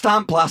steal a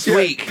stamp last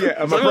week.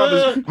 Yeah, and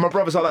my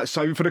brother's like that.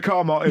 Save it for the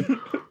car, Martin.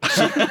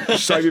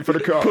 Save it for the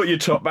car. Put your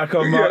top back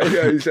on, Martin.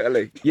 Yeah,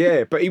 exactly.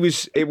 Yeah, but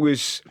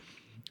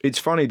it's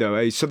funny though,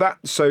 eh? So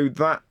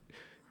that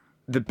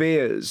the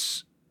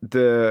beers,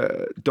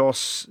 the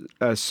Dos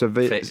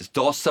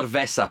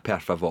cerveza, per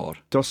favor.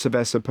 Dos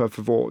cerveza, per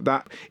favor.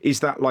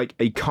 That like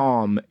a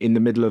calm in the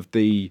middle of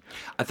the.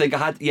 I think I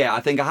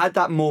had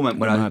that moment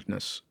when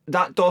madness.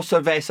 That Dos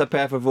cerveza,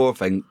 per favor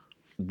thing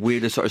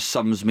weirdly sort of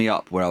sums me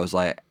up, where I was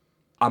like,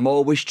 I'm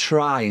always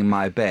trying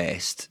my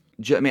best.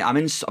 Do you know what I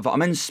mean? If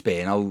I'm in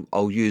Spain,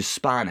 I'll use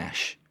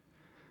Spanish,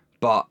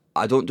 but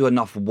I don't do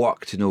enough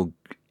work to know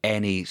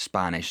any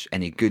Spanish,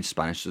 any good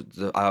Spanish.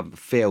 So I've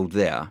failed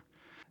there.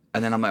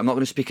 And then I'm like, I'm not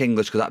going to speak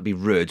English because that'd be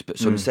rude. But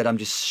so instead, I'm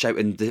just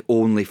shouting the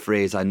only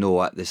phrase I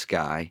know at this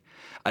guy.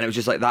 And it was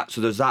just like that. So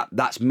there's that.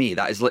 That's me.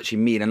 That is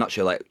literally me in a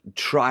nutshell. Like,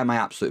 try my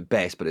absolute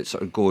best, but it's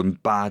sort of going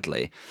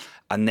badly.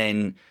 And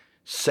then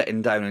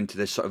sitting down into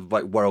this sort of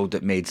like world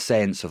that made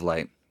sense of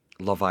like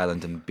Love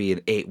Island and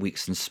being 8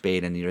 weeks in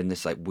Spain, and you're in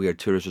this like weird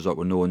tourist resort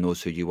where no one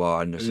knows who you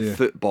are, and there's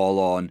football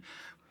on.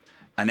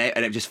 And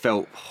it just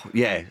felt,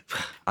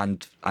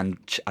 and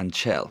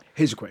chill.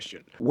 Here's a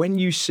question. When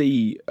you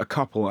see a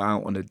couple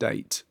out on a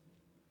date,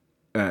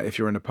 if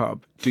you're in a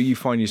pub, do you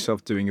find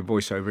yourself doing a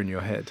voiceover in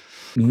your head?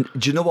 Do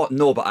you know what?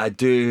 No, but I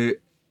do.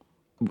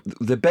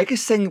 The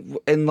biggest thing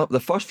in the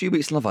first few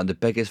weeks in Love Island, the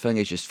biggest thing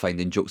is just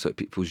finding jokes about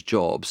people's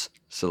jobs.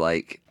 So,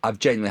 like, I've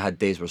genuinely had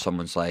days where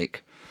someone's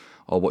like,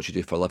 oh, what do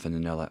you do for a living?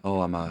 And they're like,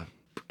 oh, I'm a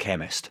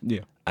chemist.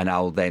 Yeah. And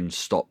I'll then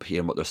stop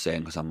hearing what they're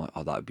saying because I'm like,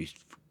 oh, that would be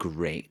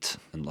great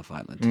in Love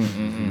Island.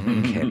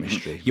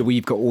 Chemistry. Yeah, well,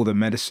 you've got all the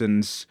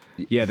medicines.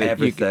 Yeah,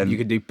 everything. You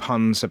can do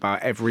puns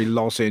about every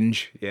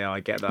lozenge. Yeah, I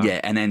get that.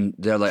 Yeah, and then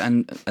they're like,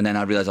 and then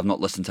I realise I've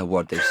not listened to a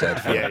word they've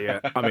said. For yeah.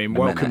 I mean,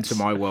 welcome minutes. to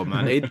my world,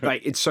 man.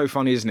 It's so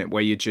funny, isn't it?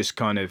 Where you just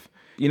kind of,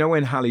 you know,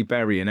 when Halle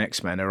Berry in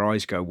X-Men, her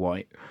eyes go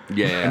white.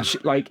 Yeah,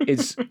 and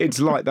it's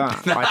like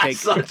that. I think,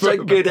 such a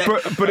good.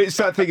 But it's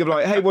that thing of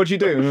like, hey, what'd you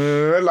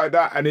do? Like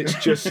that, and it's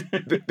just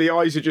the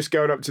eyes are just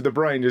going up to the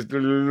brain. Just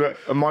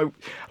and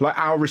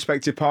our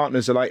respective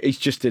partners are like, he's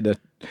just in a.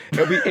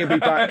 He'll be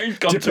back. He's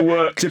gone to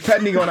work.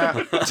 Depending on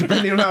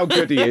how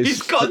good he is,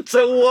 he's gone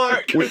to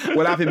work.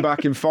 We'll have him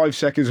back in 5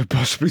 seconds or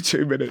possibly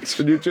 2 minutes,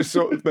 and you're just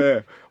sort of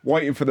there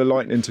waiting for the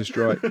lightning to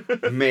strike.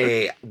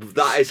 Mate,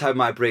 that is how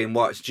my brain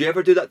works. Do you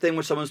ever do that thing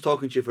where someone's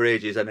talking to you for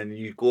ages and then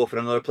you go off in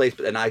another place?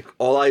 But then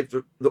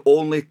the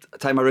only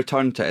time I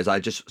return to it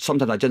is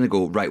sometimes I generally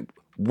go, right,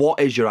 what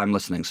is your I'm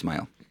listening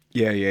smile?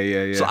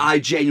 Yeah. So I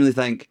genuinely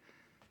think,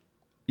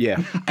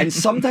 yeah. And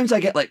sometimes I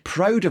get like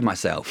proud of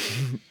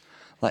myself.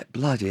 Like,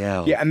 bloody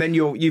hell. Yeah, and then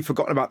you've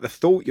forgotten about the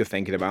thought you're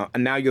thinking about,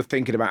 and now you're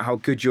thinking about how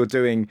good you're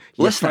doing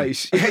your listening.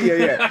 face.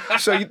 Yeah.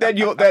 So then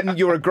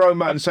you're a grown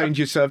man saying to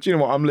yourself, do you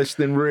know what, I'm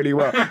listening really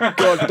well.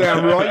 God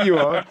damn right you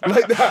are.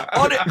 Like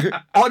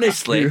that.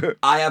 Honestly,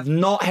 I have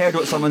not heard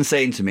what someone's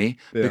saying to me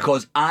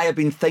because I have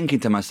been thinking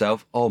to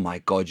myself, oh my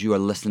God, you are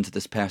listening to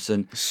this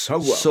person so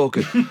well. So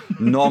good.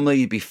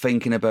 Normally you'd be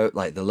thinking about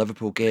like the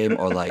Liverpool game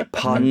or like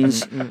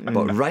puns,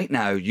 but right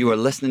now you are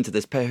listening to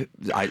this person.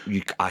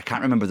 I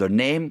can't remember their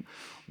name,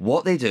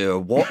 what they do or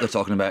what they're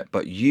talking about,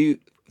 but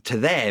to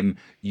them,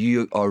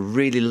 you are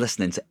really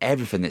listening to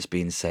everything that's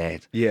being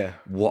said. Yeah.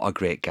 What a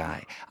great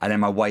guy. And then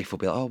my wife will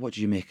be like, oh, what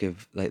do you make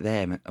of like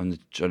them on the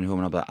journey home?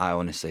 And I'll be like, I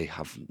honestly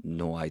have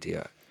no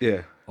idea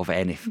of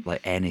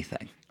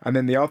anything. And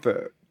then the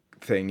other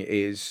thing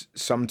is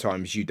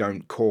sometimes you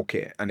don't cork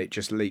it and it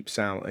just leaps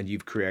out and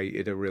you've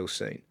created a real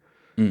scene.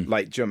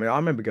 Like, do you know what I mean? I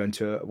remember going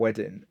to a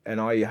wedding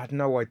and I had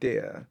no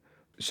idea.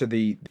 So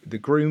the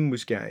groom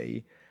was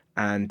gay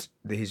and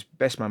his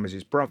best man was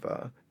his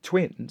brother,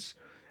 twins.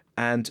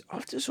 And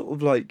after sort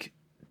of like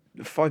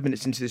 5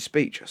 minutes into the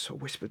speech, I sort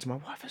of whispered to my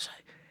wife, I was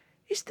like,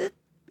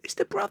 is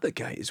the brother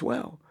gay as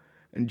well?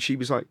 And she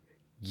was like,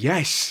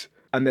 yes.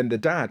 And then the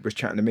dad was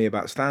chatting to me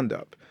about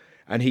stand-up.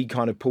 And he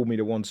kind of pulled me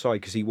to one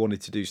side because he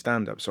wanted to do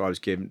stand-up. So I was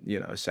giving,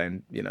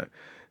 saying,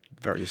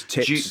 various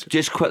tips.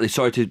 Just quickly,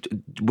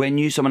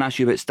 when someone asks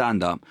you about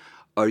stand-up,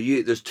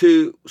 there's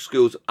two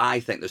schools, I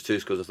think there's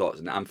two schools of thoughts,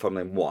 and I'm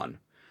firmly in one.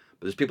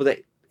 But there's people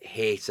that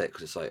hate it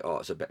because it's like, oh,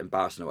 it's a bit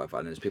embarrassing or whatever,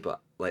 and there's people that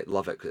like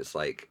love it because it's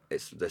like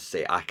they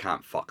say I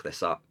can't fuck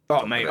this up.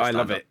 Oh mate, I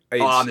love it.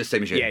 I'm the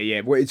same as you.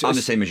 Yeah. Well, I'm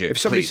the same as you. If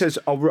somebody please. says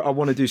I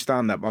want to do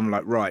stand up, I'm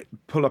like, right,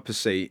 pull up a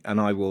seat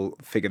and I will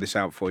figure this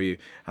out for you,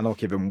 and I'll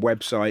give them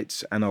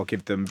websites and I'll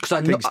give them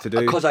things to do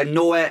because I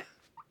know it.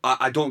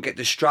 I don't get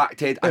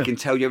distracted. I can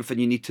tell you everything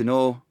you need to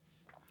know.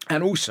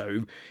 And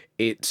also,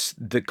 it's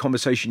the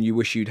conversation you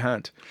wish you'd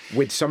had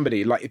with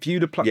somebody. Like, if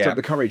you'd have plucked up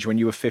the courage when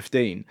you were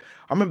 15.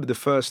 I remember the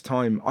first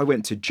time I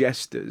went to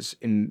Jesters,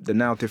 in the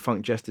now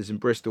defunct Jesters in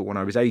Bristol, when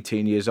I was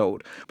 18 years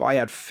old. But I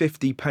had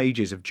 50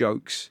 pages of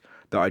jokes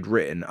that I'd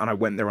written, and I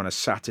went there on a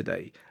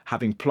Saturday,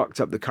 having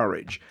plucked up the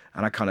courage.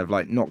 And I kind of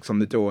like knocked on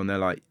the door, and they're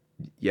like,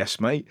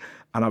 "Yes, mate."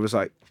 And I was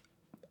like,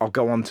 "I'll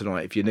go on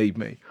tonight if you need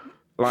me."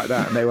 Like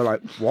that, and they were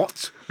like,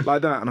 "What?"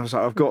 Like that, and I was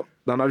like,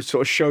 and I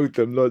sort of showed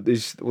them like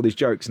all these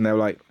jokes, and they were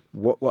like,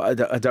 "What? I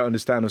don't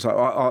understand." I was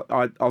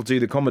like, "I'll do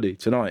the comedy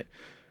tonight.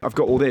 I've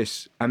got all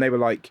this," and they were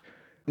like,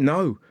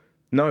 "No,"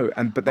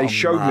 but they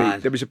showed me.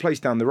 There was a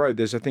place down the road.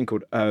 There's a thing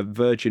called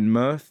Virgin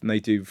Mirth, and they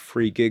do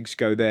free gigs.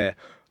 Go there.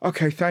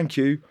 Okay, thank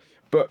you,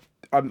 but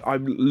I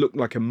looked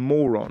like a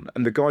moron,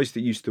 and the guys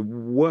that used to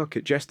work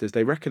at Jesters,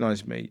 they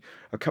recognised me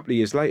a couple of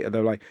years later. They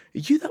were like, "Are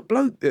you that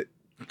bloke that?"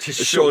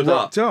 Just showed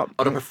up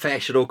on a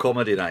professional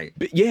comedy night.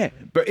 But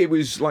it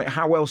was like,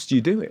 how else do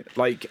you do it?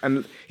 Like,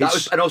 and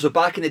also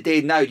back in the day.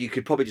 Now you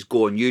could probably just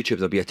go on YouTube.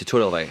 There'll be a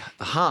tutorial like,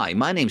 "Hi,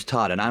 my name's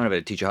Todd, and I'm going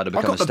to teach you how to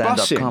become a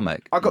stand-up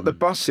comic." I got the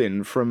bus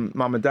in from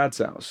Mum and Dad's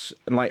house,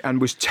 and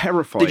was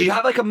terrified. Did you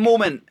have like a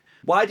moment?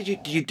 Why did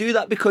you do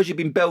that? Because you've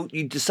been built.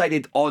 You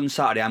decided on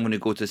Saturday I'm going to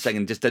go to the thing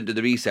and just didn't do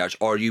the research,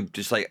 or you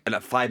just like, and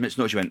at 5 minutes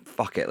notice you went,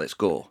 "Fuck it, let's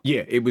go."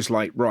 Yeah, it was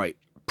like, right,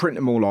 print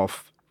them all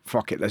off.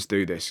 Fuck it, let's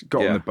do this.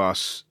 Got on the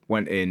bus,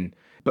 went in,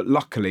 but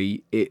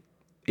luckily it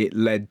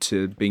led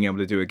to being able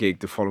to do a gig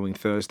the following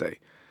Thursday,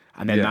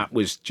 and then that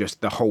was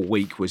just the whole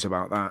week was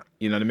about that.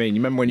 You know what I mean?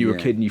 You remember when you were a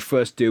kid and you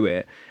first do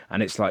it,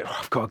 and it's like, "Oh,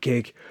 I've got a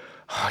gig."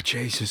 Oh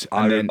Jesus!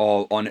 And then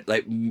on it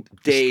like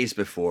days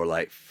before,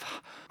 like.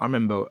 I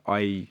remember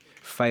I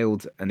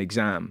failed an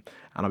exam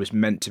and I was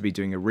meant to be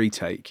doing a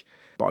retake,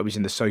 but I was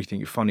in the So You Think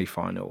You're Funny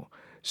final,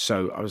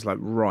 so I was like,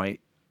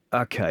 right,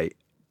 okay.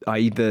 I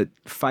either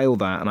fail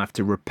that and I have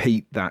to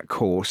repeat that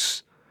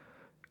course,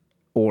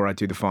 or I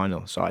do the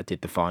final. So I did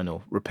the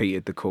final,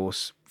 repeated the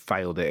course,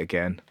 failed it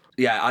again.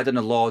 Yeah, I done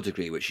a law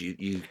degree, which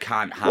you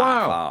can't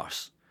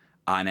half-arse.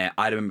 And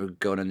I remember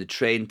going on the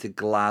train to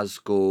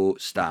Glasgow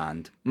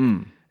stand,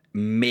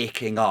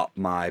 making up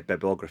my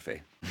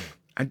bibliography.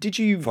 And did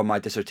you... For my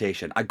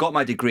dissertation. I got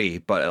my degree,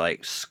 but I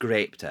like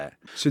scraped it.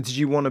 So did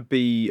you want to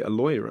be a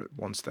lawyer at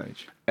one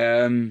stage?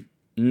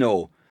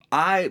 No.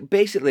 I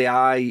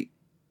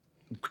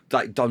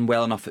like done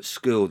well enough at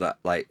school that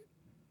like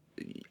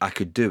I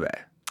could do it.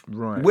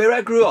 Right. Where I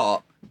grew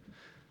up,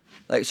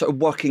 like sort of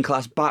working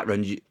class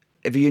background,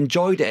 if you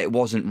enjoyed it, it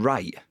wasn't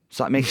right. Does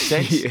that make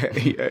sense?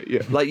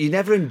 Yeah. Like you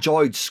never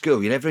enjoyed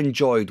school, you never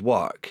enjoyed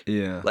work.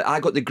 Yeah. Like I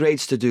got the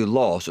grades to do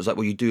law, so it's like,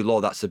 well, you do law,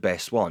 that's the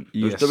best one.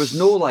 Yes. There was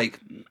no like,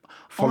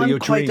 Follow your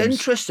quite dreams.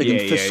 interested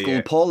in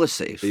fiscal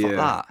policy. Fuck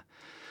that.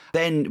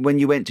 Then when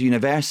you went to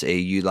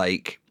university, you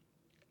like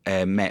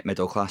met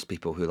middle class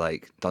people who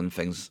like done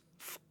things.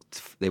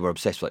 They were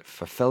obsessed with like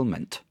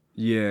fulfillment.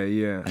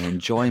 Yeah. And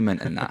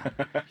enjoyment in that.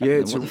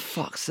 Yeah. What the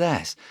fuck's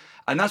this?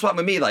 And that's what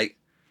happened with me, like,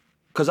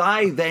 because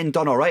I then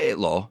done all right at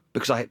law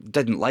because I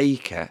didn't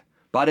like it,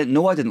 but I didn't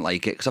know I didn't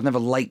like it because I've never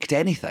liked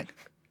anything.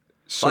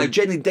 So I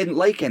genuinely didn't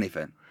like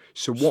anything.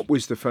 So what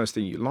was the first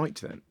thing you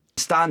liked then?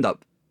 Stand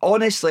up.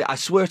 Honestly, I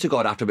swear to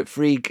God, after about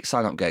 3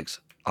 stand up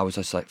gigs, I was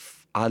just like,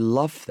 I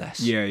love this.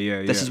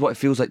 Yeah. This is what it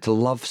feels like to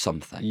love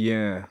something.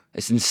 Yeah.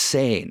 It's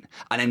insane.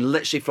 And then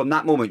literally from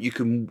that moment, you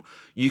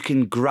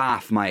can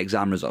graph my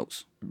exam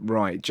results.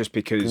 Right, just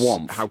because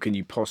how can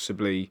you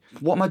possibly...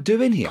 What am I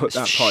doing here? Put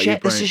that part of your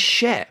brain. This is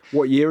shit.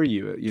 What year are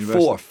you at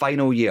university? 4,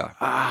 final year.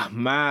 Ah,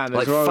 man.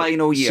 Like well.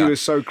 final year. So you were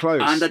so close.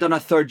 And I'd done a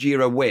 3rd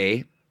year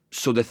away,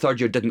 so the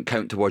 3rd year didn't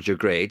count towards your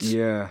grades.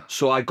 Yeah.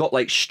 So I got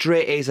like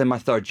straight A's in my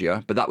 3rd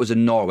year, but that was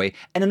in Norway,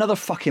 in another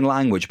fucking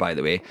language, by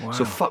the way. Wow.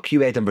 So fuck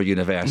you, Edinburgh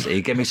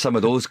University. Give me some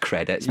of those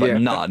credits,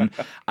 but none.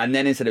 And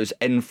then instead it was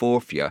in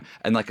 4th year.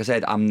 And like I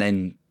said, I'm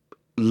then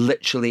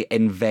literally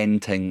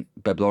inventing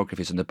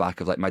bibliographies on the back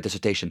of like my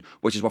dissertation,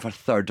 which is worth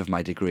 1/3 of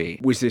my degree.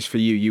 Was this for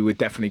you? You were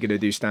definitely going to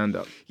do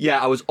stand-up?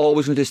 Yeah, I was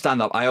always going to do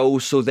stand-up. I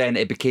also then,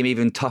 it became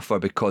even tougher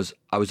because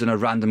I was in a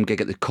random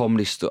gig at the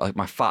Comedy Store.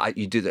 Like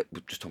you do that,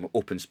 just talking about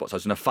open spots. I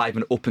was in a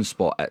 5-minute open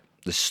spot at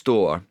the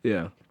store.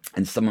 Yeah.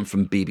 And someone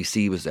from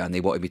BBC was there and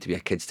they wanted me to be a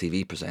kids'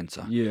 TV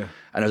presenter. Yeah.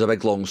 And there's a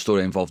big long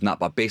story involved in that,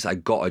 but basically I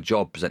got a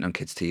job presenting on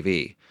kids'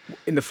 TV.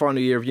 In the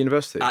final year of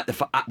university?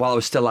 While I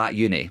was still at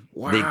uni.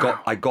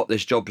 Wow. I got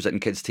this job presenting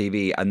kids'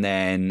 TV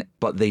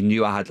but they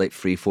knew I had like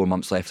 3-4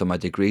 months left on my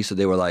degree, so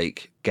they were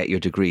like, get your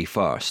degree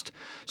first.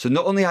 So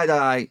not only had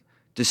I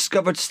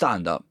discovered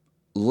stand-up,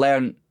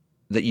 learned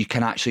that you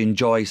can actually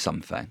enjoy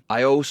something,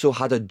 I also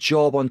had a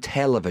job on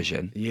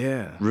television.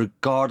 Yeah.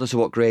 Regardless of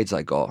what grades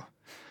I got.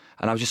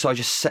 And I was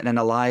just sitting in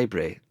a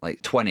library,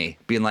 like 20,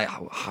 being like,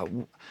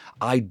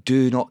 I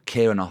do not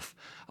care enough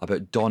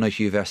about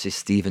Donahue versus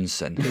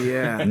Stevenson,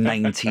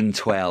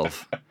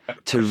 1912,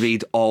 to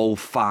read all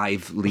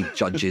 5 lead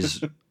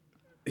judges.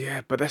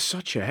 Yeah, but that's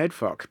such a head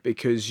fuck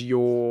because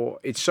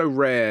it's so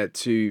rare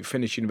to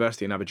finish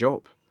university and have a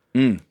job.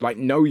 Like,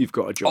 know you've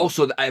got a job.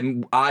 Also,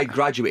 I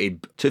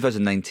graduated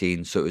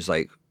 2019, so it was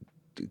like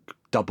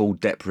double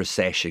dip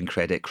recession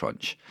credit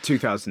crunch.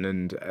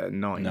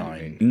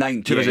 2009.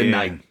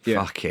 2009. Yeah.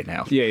 Fucking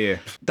hell. Yeah.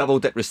 Double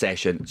dip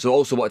recession. So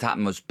also what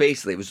happened was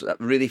basically it was a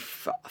really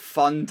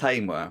fun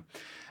time where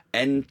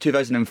in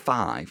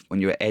 2005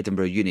 when you were at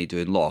Edinburgh Uni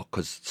doing law,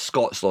 because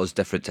Scots law is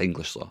different to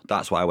English law.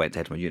 That's why I went to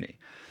Edinburgh Uni.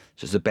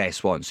 So it's the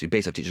best one. So you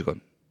basically teachers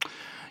going,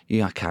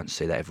 yeah, I can't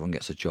say that everyone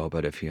gets a job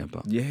out of here,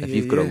 but if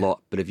you've got a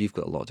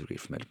law degree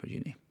from Edinburgh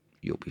Uni,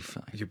 you'll be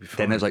fine.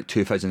 Then it was like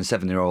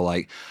 2007, they're all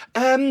like,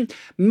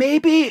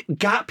 maybe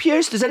gap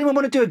years? Does anyone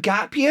want to do a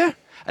gap year?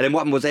 And then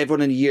what happened was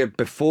everyone in the year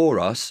before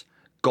us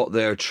got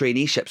their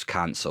traineeships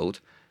cancelled.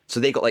 So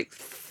they got like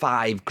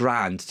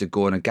 $5,000 to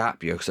go on a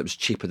gap year because it was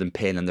cheaper than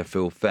paying in their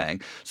full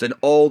thing. So then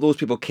all those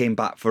people came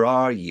back for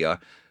our year,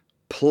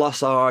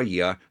 plus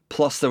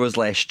there was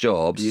less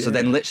jobs. Yeah. So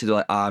then literally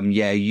they're like,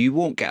 you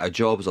won't get a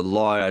job as a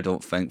lawyer, I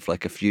don't think, for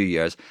like a few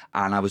years.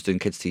 And I was doing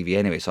kids TV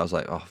anyway. So I was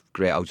like, oh,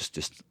 great, I'll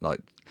just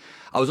like,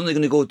 I was only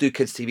going to go do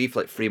kids TV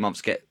for like 3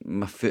 months, get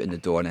my foot in the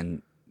door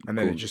and then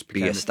it just be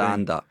became a a thing.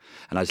 stand-up.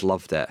 And I just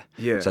loved it.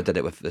 Yeah. So I did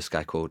it with this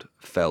guy called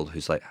Phil,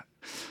 who's like,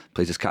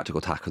 plays this character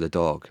called Hacker the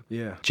Dog.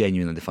 Yeah.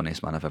 Genuinely the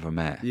funniest man I've ever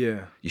met.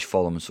 Yeah. You should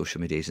follow him on social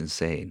media, he's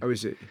insane. Oh,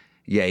 is it?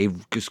 Yeah, he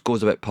just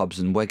goes about pubs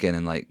in Wigan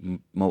in like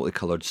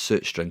multicoloured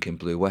suits, drinking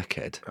Blue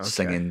Wicked,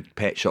 singing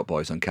Pet Shop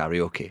Boys on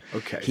karaoke.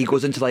 Okay. He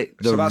goes into like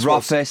the That's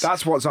roughest.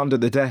 That's what's under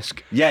the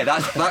desk. Yeah,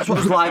 that's what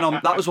was lying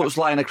on. That was what was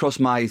lying across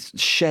my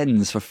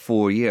shins for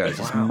 4 years.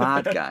 This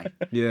mad guy.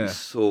 Yeah.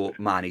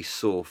 He's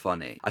so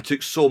funny. I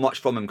took so much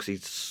from him because he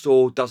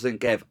so doesn't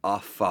give a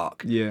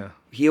fuck. Yeah.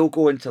 He'll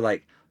go into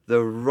like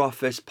the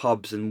roughest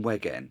pubs in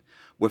Wigan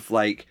with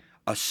like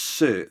a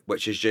suit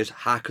which is just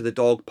Hacker the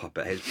Dog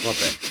puppet, his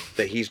puppet,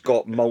 that he's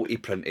got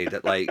multi-printed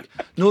at like,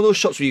 those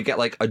shops where you get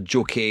like a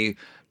jokey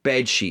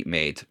bed sheet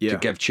made to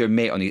give to your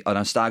mate on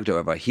a stag do or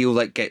whatever. He'll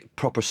like get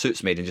proper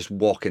suits made and just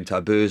walk into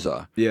a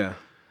boozer. Yeah.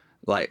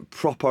 Like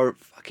proper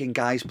fucking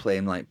guys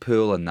playing like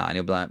pool and that, and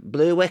he'll be like,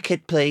 Blue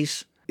Wicked,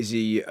 please. Is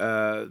he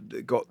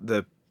got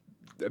the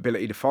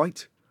ability to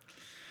fight?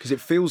 Because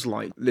it feels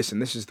like, listen,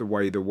 this is the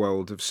way the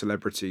world of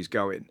celebrities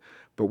going.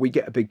 But we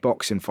get a big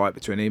boxing fight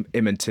between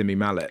him and Timmy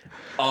Mallet.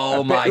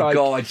 Oh my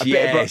God,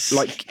 yes.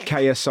 Like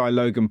KSI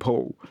Logan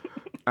Paul.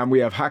 And we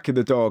have Hacker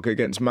the Dog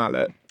against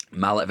Mallet.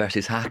 Mallet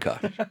versus Hacker.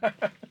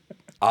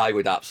 I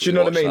would absolutely. Do you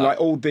know what I mean? That.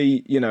 Like all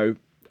the,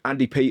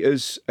 Andy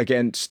Peters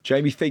against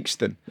Jamie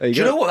Theakston. Do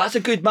you know what? That's a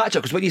good matchup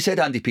because when you said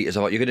Andy Peters,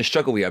 I thought you're going to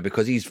struggle here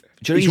because he's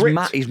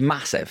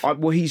massive.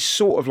 He's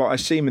sort of like, I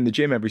see him in the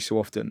gym every so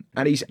often,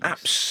 and he's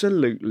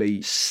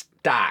absolutely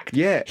stacked.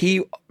 Yeah.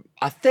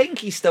 I think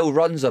he still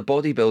runs a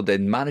bodybuilding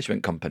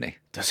management company.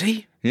 Does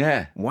he?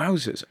 Yeah.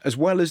 Wowzers. As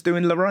well as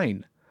doing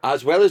Lorraine.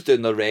 As well as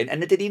doing Lorraine,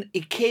 and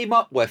he came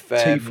up with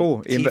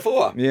T4.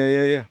 T4.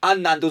 Yeah.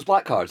 And Nando's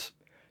Black Cards.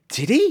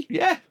 Did he?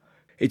 Yeah.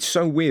 It's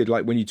so weird,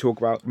 like when you talk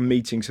about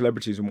meeting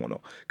celebrities and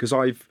whatnot, because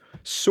I've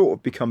sort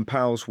of become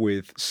pals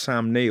with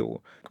Sam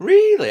Neill.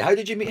 Really? How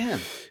did you meet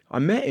him? I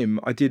met him.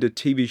 I did a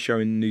TV show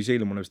in New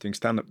Zealand when I was doing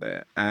stand-up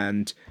there,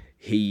 and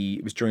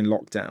it was during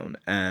lockdown,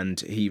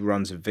 and he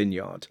runs a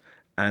vineyard,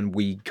 and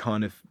we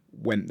kind of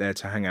went there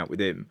to hang out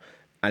with him,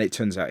 and it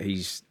turns out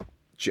he's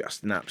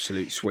just an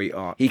absolute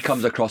sweetheart. He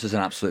comes across as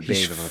an absolute babe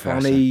He's of a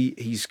funny.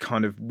 person. He's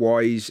kind of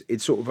wise.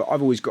 It's sort of,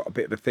 I've always got a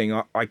bit of a thing.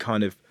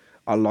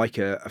 I like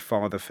a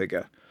father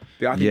figure.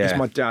 But I think because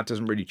my dad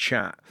doesn't really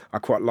chat, I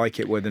quite like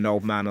it when an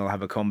old man will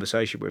have a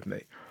conversation with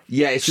me.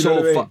 Yeah, it's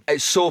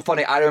it's so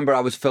funny. I remember I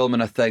was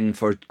filming a thing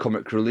for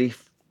Comic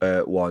Relief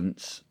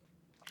once.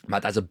 My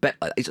dad's a bit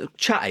like, he's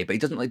chatty, but he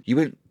doesn't like, you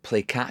wouldn't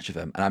play catch with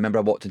him. And I remember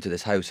I walked into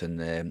this house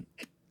and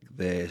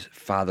the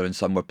father and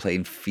son were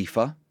playing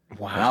FIFA.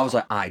 Wow. And I was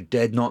like, I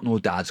did not know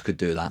dads could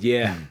do that.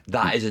 Yeah.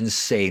 That is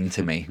insane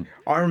to me.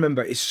 I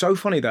remember, it's so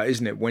funny that,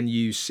 isn't it, when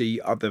you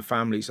see other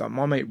families, like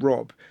my mate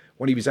Rob,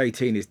 when he was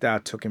 18, his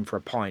dad took him for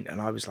a pint,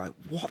 and I was like,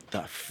 what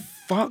the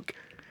fuck?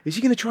 Is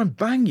he going to try and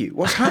bang you?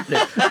 What's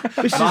happening?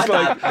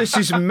 This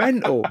is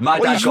mental. My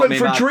dad you just went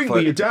for a drink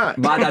with your dad.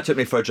 My dad took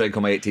me for a drink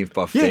on my 18th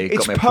birthday. Yeah,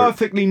 it's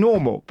perfectly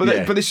normal.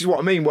 But this is what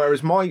I mean,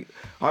 whereas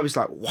I was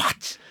like,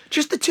 what?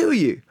 Just the two of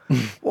you?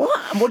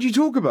 What? And what do you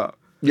talk about?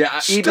 Yeah,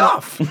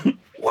 stuff.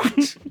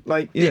 What?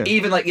 Like, yeah.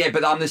 Even like,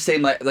 but I'm the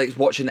same, like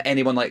watching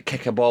anyone like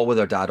kick a ball with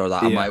their dad or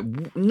that. I'm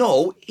like,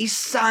 no, he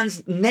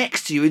stands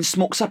next to you and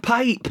smokes a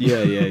pipe.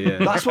 Yeah.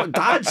 That's what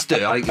dads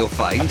do, I think you'll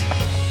find.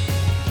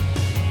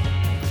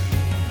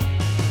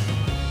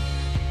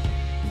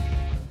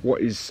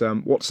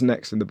 What's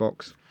next in the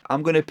box?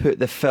 I'm going to put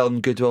the film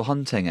Good Will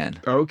Hunting in.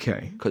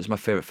 Okay. Because it's my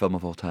favourite film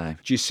of all time.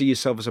 Do you see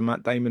yourself as a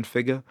Matt Damon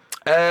figure?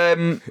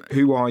 Um,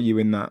 Who are you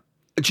in that?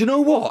 Do you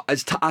know what?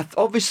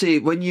 Obviously,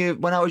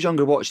 when I was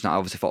younger watching it, I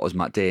obviously thought it was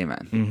Matt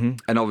Damon,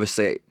 and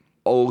obviously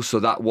also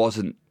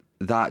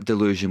that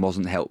delusion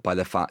wasn't helped by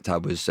the fact I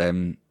was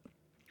the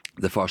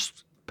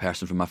first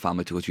person from my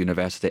family to go to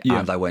university,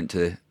 and I went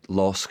to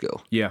law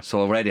school. Yeah. So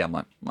already I'm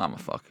like, I'm a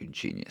fucking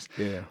genius.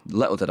 Yeah.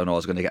 Little did I know I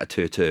was going to get a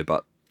 2-2,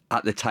 but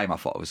at the time I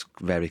thought it was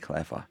very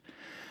clever.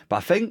 But I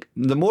think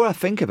the more I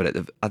think about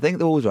it, I think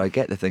the older I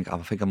get, I think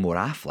I'm more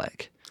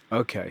Affleck.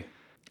 Okay.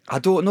 I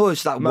don't know.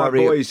 It's that My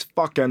worry. boy's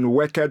fucking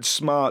wicked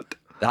smart.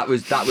 That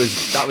was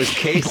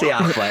Casey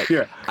Affleck.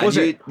 Yeah. Was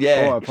it?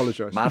 Yeah. Oh, I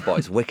apologise. My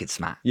boy's wicked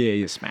smart. Yeah,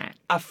 you're smart.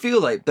 I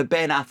feel like the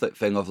Ben Affleck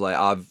thing of like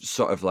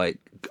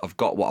I've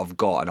got what I've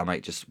got, and I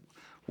might just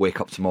wake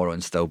up tomorrow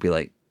and still be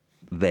like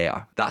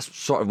there. That's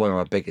sort of one of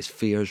my biggest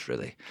fears,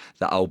 really.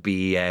 That I'll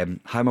be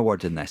how am I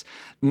wording this?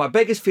 My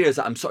biggest fear is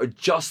that I'm sort of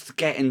just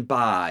getting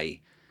by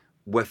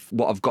with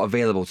what I've got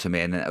available to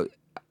me, and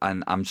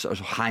I'm sort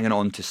of hanging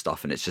on to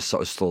stuff, and it's just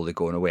sort of slowly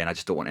going away, and I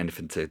just don't want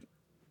anything to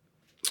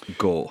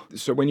go.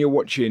 So when you're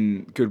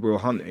watching Good Will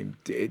Hunting,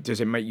 does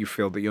it make you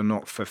feel that you're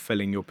not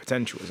fulfilling your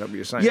potential? Is that what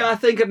you're saying? Yeah, I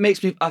think it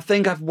makes me. I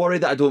think I've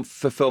worried that I don't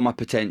fulfil my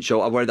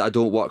potential. I worry that I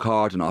don't work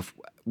hard enough,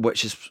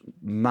 which is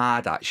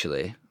mad,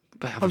 actually.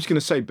 But I was going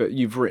to say, but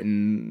you've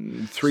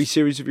written 3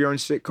 series of your own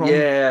sitcom.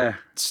 Yeah.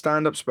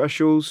 Stand-up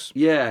specials.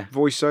 Yeah.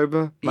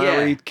 Voiceover.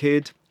 Married.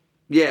 Kid.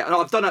 Yeah, and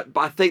I've done it,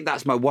 but I think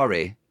that's my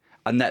worry.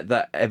 And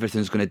that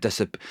everything's going to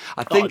disappear.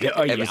 I think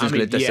everything's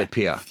going to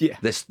disappear. Yeah.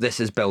 This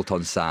is built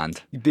on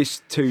sand.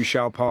 This too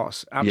shall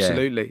pass.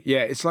 Absolutely. Yeah.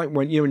 It's like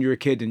when you're a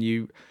kid and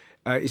you,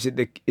 is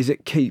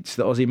it Keats,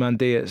 the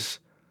Ozymandias?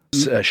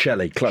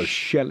 Shelley, close.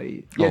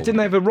 Shelley. Yeah. Didn't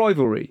they have a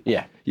rivalry?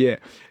 Yeah. Yeah.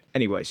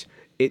 Anyways,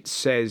 it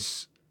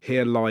says,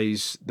 "Here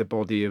lies the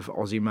body of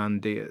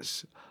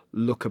Ozymandias.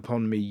 Look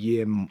upon me,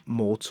 ye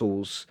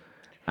mortals,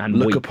 and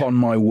Look weep." upon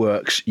my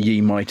works,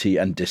 ye mighty,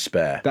 and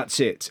despair. That's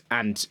it.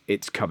 And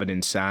it's covered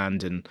in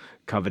sand and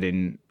covered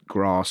in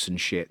grass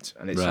and shit.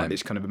 And it's like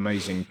this kind of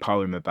amazing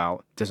poem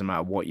about, doesn't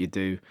matter what you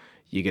do,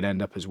 you can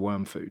end up as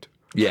worm food.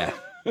 Yeah.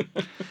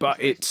 But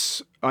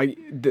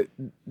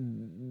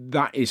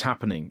that is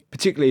happening,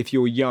 particularly if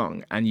you're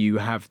young and you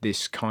have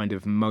this kind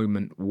of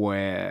moment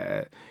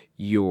where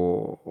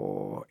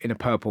you're in a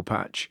purple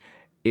patch.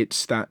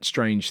 It's that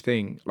strange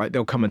thing. Like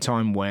there'll come a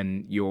time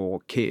when your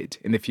kid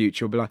in the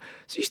future will be like,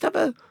 "So you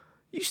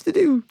used to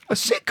do a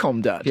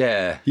sitcom, Dad?"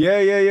 Yeah.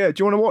 Yeah. Do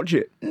you want to watch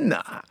it?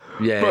 Nah.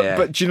 Yeah.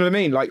 But do you know what I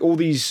mean? Like all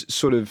these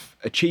sort of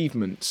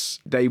achievements,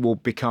 they will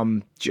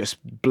become just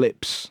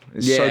blips.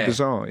 It's so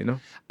bizarre, you know?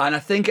 And I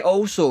think it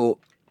also,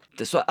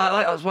 that's why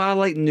I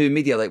like new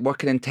media, like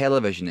working in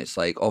television. It's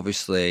like,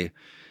 obviously,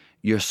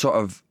 you're sort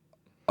of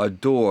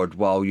adored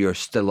while you're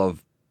still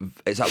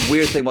it's that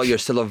weird thing while you're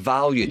still of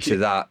value to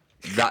that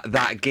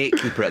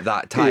gatekeeper at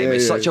that time.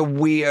 It's such a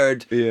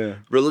weird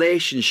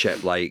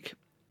relationship. Like,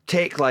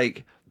 take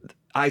like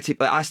ITV.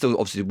 Like, I still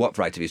obviously work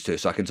for ITV too,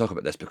 so I can talk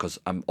about this because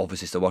I'm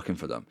obviously still working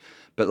for them.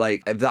 But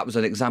like, if that was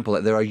an example,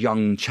 like they're a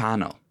young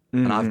channel,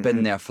 and I've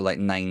been there for like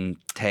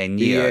 9-10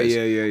 years.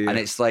 Yeah. And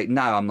it's like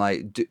now I'm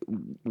like,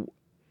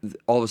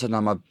 all of a sudden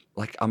I'm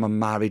a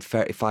married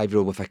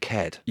 35-year-old with a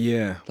kid.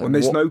 Yeah. Like, when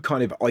there's no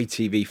kind of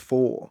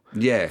ITV4.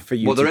 Yeah. For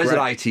you well, to there is an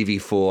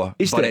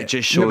ITV4, but it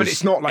just shows. No, but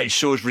it's not like it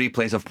shows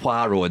replays of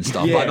Poirot and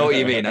stuff. I know what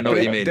you mean.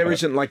 There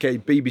isn't like a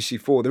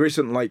BBC4. There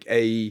isn't like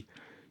a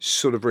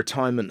sort of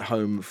retirement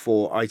home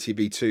for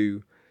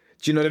ITV2.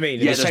 Do you know what I mean?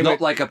 Yeah, there's not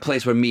like a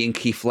place where me and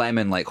Keith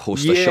Lemon like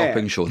host a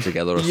shopping show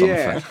together or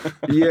something.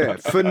 Yeah,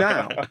 for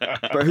now.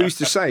 But who's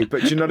to say?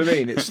 But do you know what I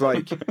mean? It's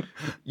like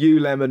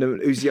you, Lemon,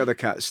 and who's the other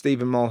cat?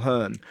 Stephen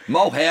Mulhern.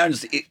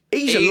 Mulhern's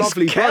he's a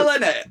lovely killing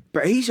bloke, it.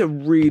 But he's a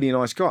really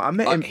nice guy. I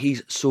met him.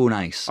 He's so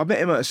nice. I met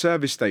him at a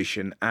service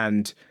station,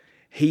 and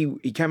he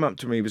came up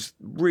to me. He was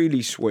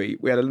really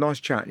sweet. We had a nice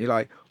chat. And you're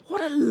like,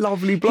 what a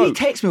lovely bloke.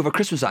 He texted me over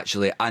Christmas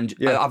actually, and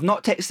I've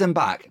not texted him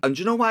back. And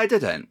do you know why I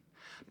didn't?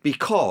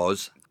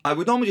 Because I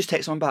would normally just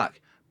text him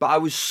back, but I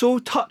was so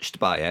touched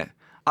by it.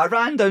 I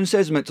ran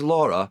downstairs and went to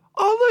Laura.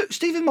 Oh look,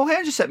 Stephen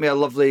Mulhern just sent me a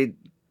lovely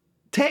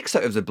text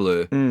out of the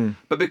blue.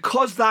 But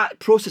because that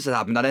process had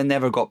happened, I then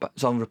never got back.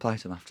 So I'll reply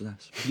to him after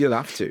this. You'll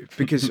have to,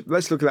 because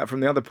let's look at that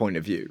from the other point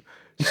of view.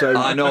 So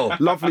I know.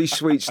 Lovely,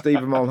 sweet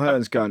Stephen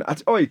Mulhern's going,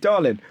 "Oi,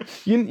 darling,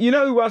 you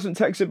know who hasn't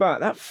texted back?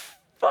 That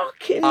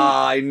fucking..."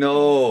 I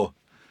know.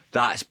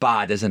 That's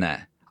bad, isn't it?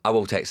 I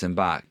will text him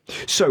back.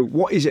 So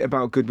what is it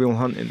about Good Will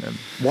Hunting then?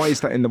 Why is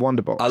that in the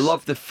Wonder Box? I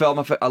love the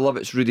film. I love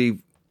it's really,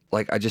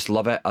 like, I just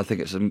love it. I think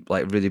it's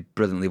like really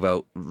brilliantly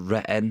well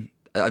written.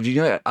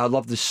 You know, I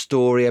love the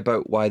story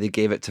about why they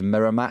gave it to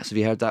Miramax. Have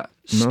you heard that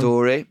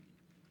story?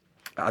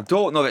 I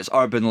don't know if it's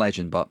urban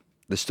legend, but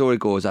the story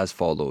goes as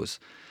follows.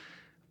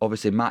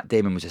 Obviously, Matt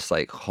Damon was just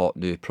like hot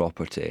new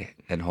property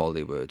in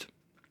Hollywood,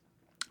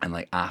 and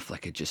like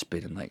Affleck had just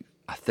been in like,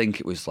 I think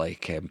it was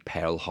like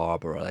Pearl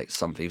Harbor or like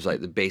something. He was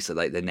like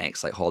basically like the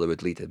next like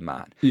Hollywood leading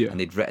man. Yeah. And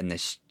they'd written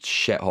this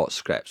shit hot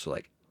script, so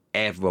like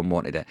everyone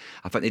wanted it.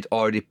 I think they'd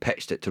already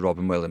pitched it to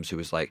Robin Williams, who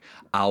was like,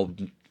 "I'll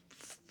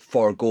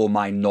forego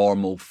my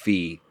normal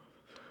fee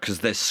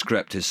because this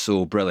script is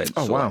so brilliant."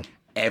 Oh, so, wow. like,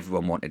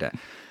 Everyone wanted it.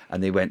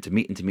 And they went to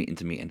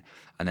meeting.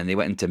 And then they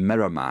went into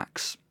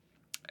Miramax.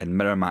 And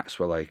Miramax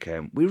were like,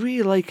 we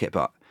really like it,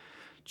 but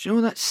do you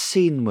know that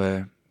scene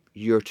where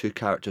your two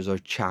characters are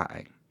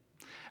chatting?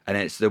 And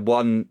it's the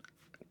one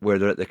where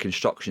they're at the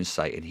construction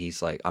site and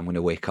he's like, I'm going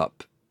to wake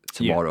up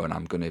tomorrow and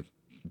I'm going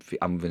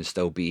to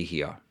still be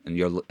here. And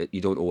you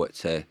don't owe it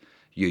to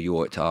you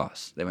owe it to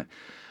us. They went,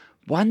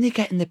 when they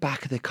get in the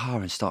back of the car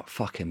and start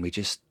fucking, we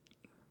just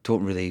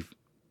don't really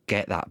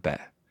get that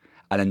bit.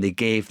 And then they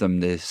gave them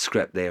the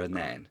script there and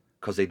then,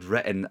 because they'd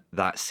written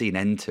that scene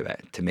into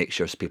it to make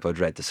sure people had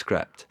read the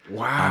script.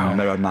 Wow. And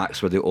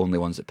Miramax were the only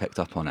ones that picked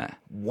up on it.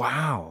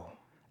 Wow.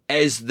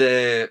 Is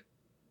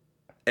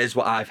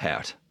what I've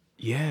heard.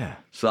 Yeah.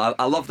 So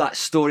I love that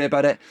story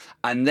about it.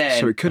 And then...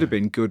 So it could have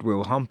been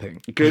Goodwill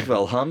Humping.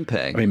 Goodwill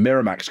Humping. I mean,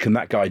 Miramax, can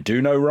that guy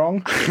do no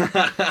wrong?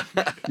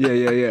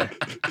 Yeah.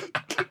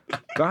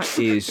 That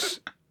is...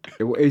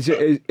 Is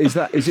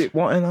it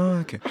what?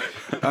 Oh, okay.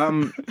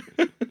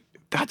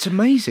 That's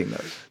amazing,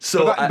 though.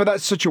 So, but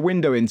that's such a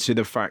window into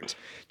the fact.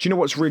 Do you know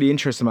what's really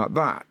interesting about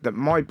that? That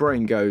my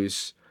brain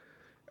goes,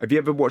 have you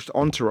ever watched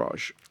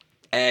Entourage?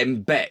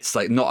 Bits,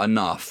 like not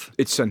enough.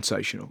 It's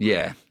sensational.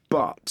 Yeah.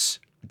 But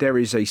there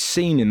is a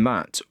scene in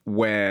that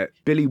where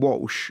Billy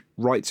Walsh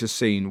writes a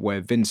scene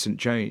where Vincent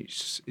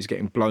Chase is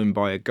getting blown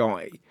by a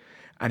guy,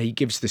 and he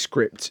gives the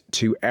script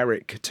to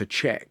Eric to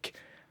check,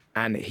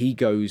 and he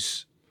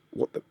goes,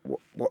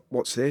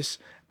 what's this?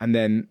 And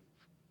then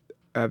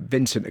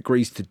Vincent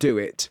agrees to do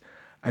it,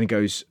 and he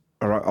goes,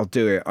 all right, I'll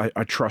do it.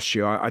 I trust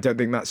you. I don't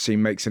think that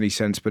scene makes any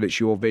sense, but it's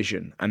your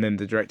vision. And then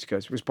the director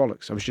goes, it was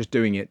bollocks. I was just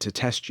doing it to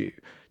test you,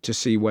 to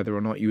see whether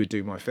or not you would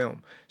do my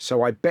film.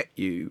 So I bet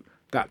you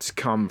that's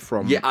come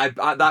from... Yeah, I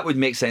that would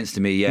make sense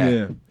to me,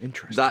 yeah.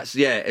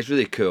 Interesting. It's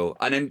really cool.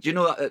 And then, do you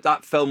know,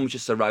 that film was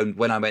just around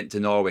when I went to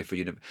Norway for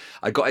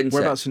I got into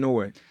Whereabouts in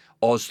Norway?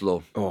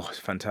 Oslo. Oh, it's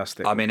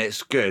fantastic. I mean,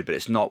 it's good, but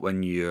it's not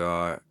when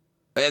you're...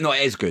 No,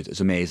 it is good. It's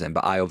amazing.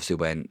 But I obviously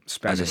went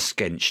as a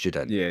skint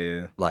student.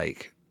 Yeah.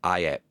 Like, I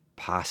ate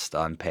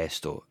pasta and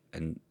pesto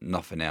and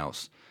nothing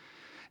else.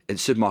 In the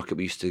supermarket,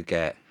 we used to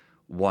get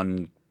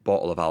one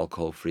bottle of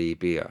alcohol-free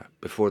beer.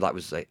 Before that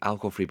was like,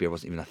 alcohol-free beer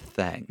wasn't even a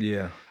thing.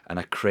 Yeah. And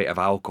a crate of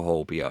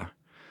alcohol beer.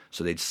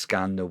 So they'd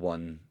scan the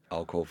one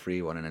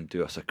alcohol-free one and then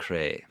do us a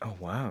crate. Oh,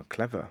 wow.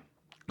 Clever.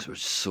 So we're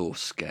so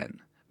skint.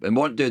 And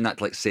we weren't doing that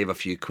to like save a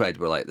few quid.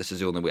 We're like, this is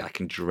the only way I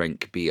can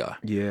drink beer.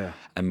 Yeah.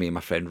 And me and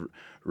my friend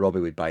Robbie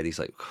would buy these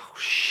like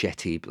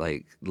shitty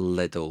like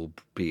Lidl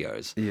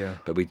beers. Yeah.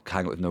 But we'd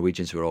hang out with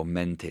Norwegians who were all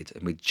minted,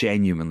 and we'd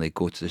genuinely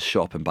go to the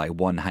shop and buy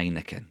one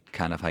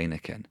can of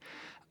Heineken,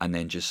 and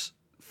then just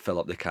fill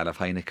up the can of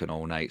Heineken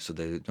all night so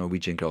the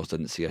Norwegian girls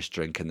didn't see us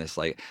drinking this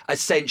like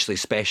essentially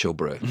special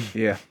brew.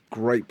 Yeah.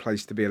 Great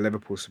place to be a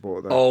Liverpool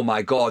supporter, though. Oh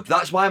my God,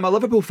 that's why I'm a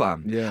Liverpool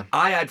fan. Yeah.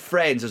 I had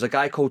friends, there's a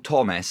guy called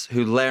Thomas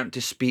who learnt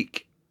to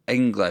speak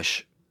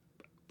English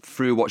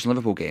through watching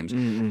Liverpool games,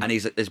 and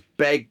he's like this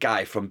big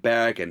guy from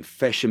Bergen,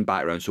 fishing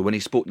background, so when he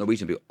spoke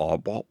Norwegian, he'd be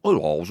and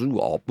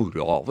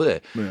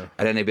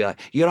then he'd be like,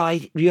 you're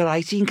right,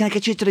 Ian, can I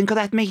get you a drink of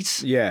that,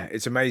 mate? Yeah,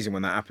 it's amazing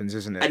when that happens,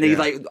 isn't it? And he's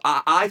like,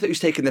 I thought he was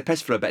taking the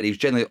piss for a bit, and he was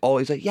generally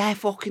always like, yeah,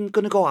 fucking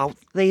gonna go out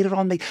later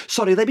on, mate.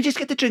 Sorry, let me just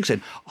get the drinks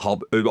in. I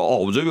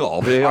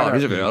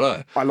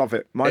love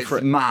it. It's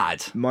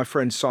mad. My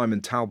friend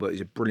Simon Talbot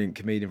is a brilliant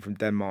comedian from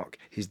Denmark.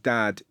 His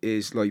dad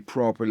is like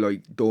proper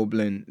like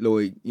Dublin,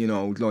 like, you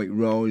know, like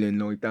rolling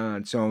like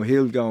that. So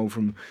he'll go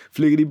from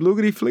fliggity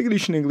bloogity fliggity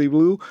schniggly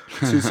blue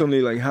to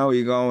suddenly like, how are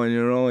you going?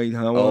 You're right.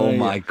 How are you?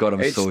 My God,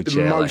 I'm so It's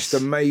the jealous. most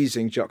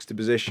amazing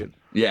juxtaposition.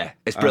 Yeah,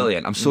 it's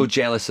brilliant. I'm so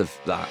jealous of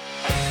that.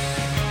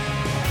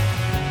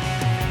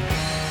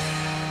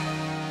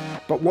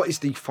 But what is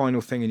the final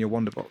thing in your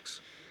Wonder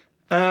Box?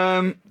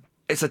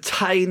 It's a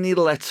tiny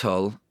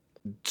little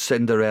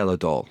Cinderella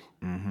doll.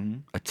 Mm-hmm.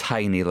 A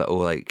tiny little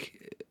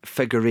like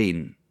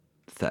figurine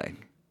thing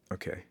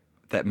Okay.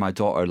 that my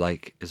daughter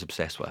like is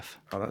obsessed with.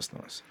 Oh, that's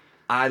nice.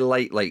 I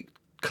like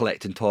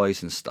collecting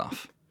toys and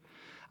stuff,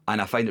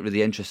 and I find it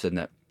really interesting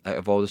that out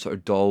of all the sort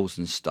of dolls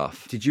and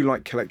stuff. Did you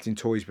like collecting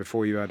toys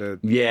before you had a...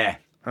 Yeah.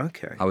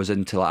 Okay. I was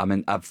into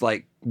like, I've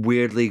like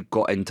weirdly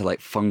got into like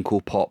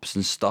Funko Pops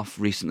and stuff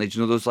recently. Do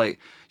you know those like,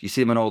 you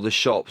see them in all the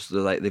shops,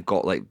 they're like, they've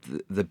got like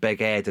the big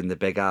head and the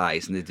big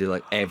eyes, and they do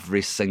like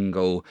every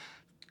single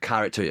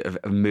character,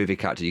 a movie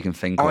character you can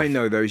think of. I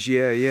know those,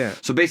 yeah.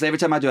 So basically every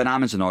time I do an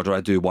Amazon order,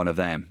 I do one of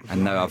them,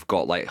 and now I've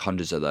got like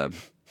hundreds of them.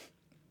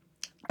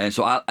 And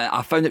so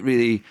I found it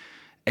really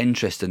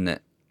interesting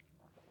that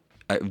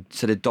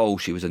instead of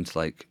dolls, she was into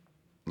like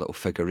little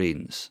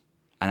figurines.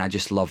 And I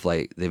just love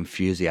like the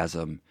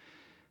enthusiasm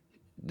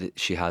that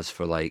she has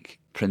for like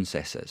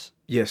princesses.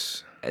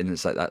 Yes. And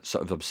it's like that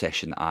sort of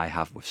obsession that I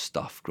have with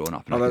stuff growing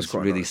up. And Oh, I that's can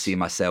quite really nice. see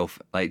myself,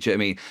 like, do you know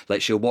what I mean?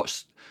 Like she'll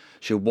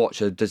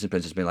watch a Disney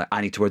princess being like,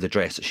 I need to wear the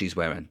dress that she's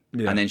wearing.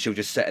 Yeah. And then she'll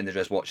just sit in the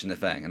dress watching the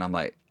thing. And I'm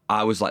like,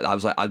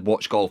 I'd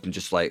watch golf and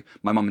just like,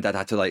 my mum and dad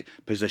had to like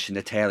position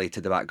the telly to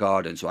the back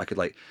garden so I could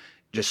like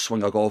just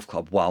swing a golf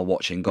club while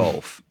watching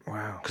golf.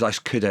 Wow. Because I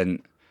just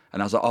couldn't.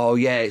 And I was like, oh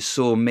yeah, it's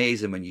so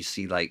amazing when you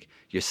see like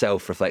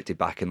yourself reflected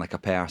back in like a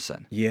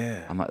person.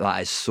 Yeah. I'm like,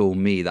 that is so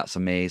me. That's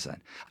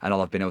amazing. And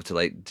all I've been able to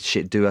like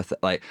do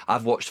like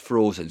I've watched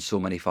Frozen so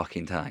many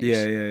fucking times.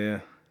 Yeah.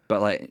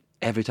 But like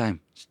every time,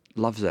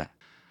 loves it.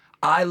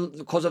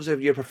 Because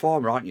obviously you're a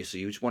performer, aren't you? So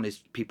you just wanted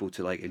people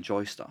to like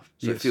enjoy stuff.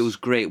 So Yes. it feels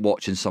great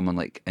watching someone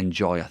like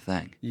enjoy a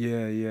thing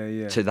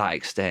Yeah. to that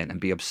extent and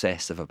be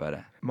obsessive about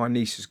it. My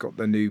niece has got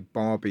the new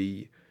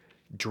Barbie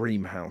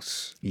dream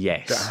house.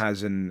 Yes. That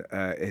has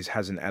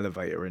an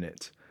elevator in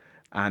it.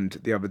 And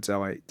the other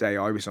day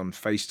I was on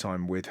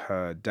FaceTime with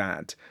her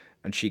dad,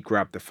 and she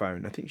grabbed the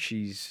phone. I think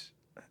she's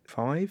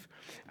 5,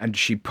 and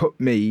she put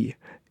me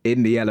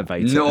in the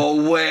elevator.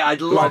 No way, I'd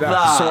love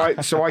Like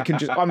that. So I can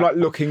just, I'm like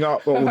looking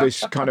up at all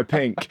this kind of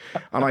pink,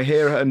 and I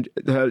hear her, and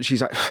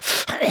she's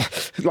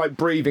like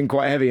breathing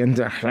quite heavy, and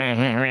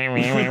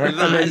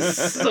That is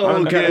so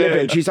I'm getting good.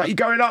 livid. She's like, "You're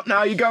going up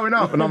now. You're going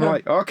up," and I'm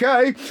like,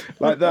 "Okay,"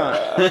 like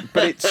that.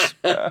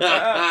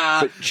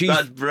 But she's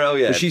That's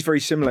brilliant. But she's very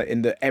similar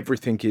in that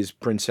everything is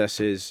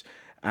princesses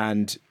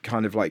and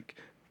kind of like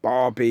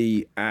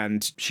Barbie,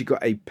 and she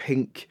got a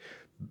pink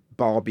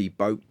Barbie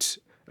boat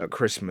at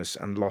Christmas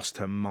and lost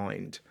her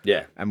mind.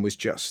 Yeah. And was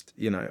just,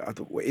 I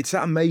thought, it's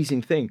that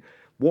amazing thing.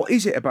 What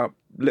is it about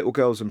little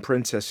girls and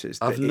princesses?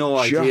 I've that no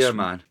it idea,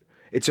 man.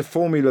 It's a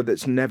formula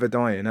that's never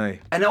dying, eh?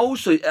 And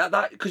also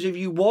that because if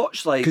you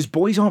watch like Because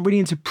boys aren't really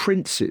into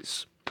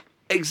princes.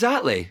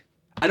 exactly,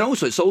 and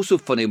also it's also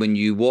funny when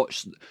you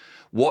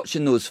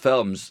watching those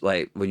films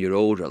like when you're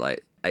older,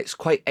 like it's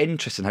quite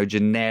interesting how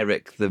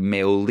generic the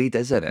male lead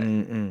is, isn't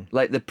it?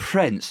 Like the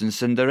Prince and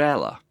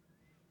Cinderella.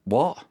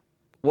 What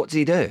does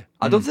he do?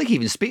 I don't think he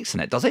even speaks in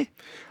it, does he?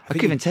 I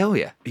can't even tell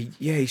you.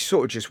 He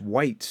sort of just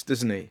waits,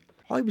 doesn't he?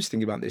 I was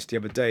thinking about this the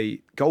other day.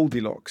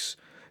 Goldilocks.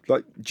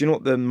 Like, do you know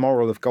what the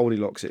moral of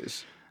Goldilocks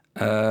is?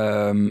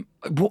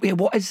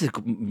 What is the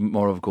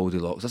moral of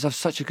Goldilocks? That's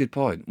such a good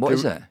point. What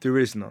is it? There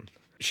is none.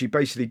 She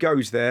basically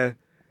goes there,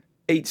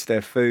 eats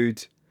their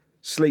food,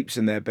 sleeps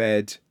in their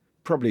bed,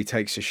 probably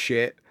takes a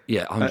shit,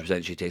 Yeah,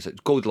 100% she takes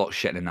it. Goldilocks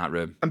shitting in that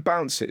room. and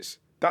bounces.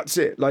 That's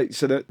it. Like,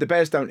 so the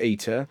bears don't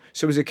eat her.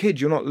 So as a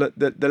kid, you're not.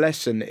 The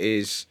lesson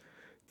is,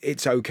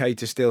 it's okay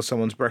to steal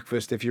someone's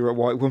breakfast if you're a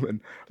white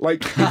woman.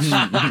 Like,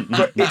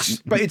 but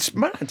it's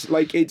mad.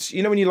 Like, it's,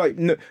 when you like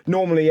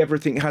normally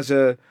everything has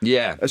a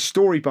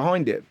story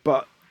behind it,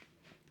 but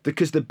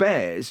because the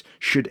bears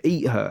should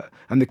eat her,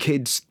 and the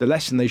kids, the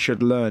lesson they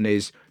should learn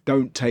is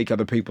don't take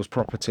other people's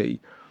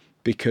property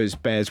because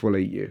bears will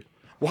eat you.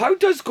 Well, how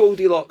does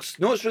Goldilocks...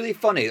 No, it's really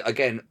funny.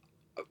 Again,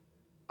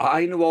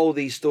 I know all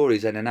these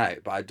stories in and out,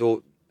 but I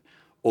don't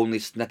only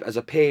snip... As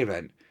a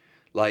parent,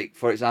 like,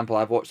 for example,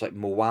 I've watched, like,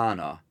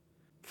 Moana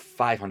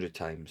 500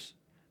 times.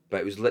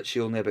 But it was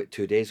literally only about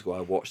 2 days ago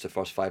I watched the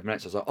first 5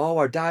 minutes. I was like, oh,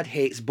 our dad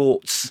hates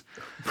boats.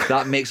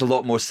 That makes a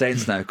lot more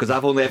sense now, because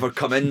I've only ever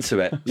come into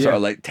it sort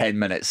of like 10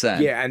 minutes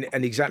in. Yeah,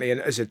 and exactly.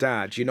 And as a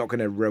dad, you're not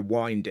going to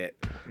rewind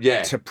it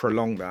to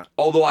prolong that.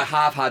 Although I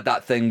have had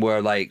that thing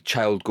where, like,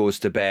 child goes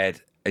to bed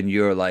and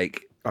you're,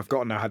 like... I've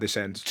got to know how this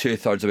ends.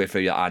 2/3 away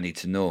from you, I need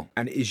to know.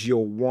 And is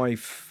your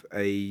wife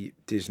a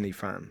Disney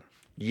fan?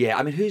 Yeah,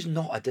 I mean, who's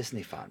not a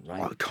Disney fan, right?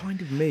 Well, kind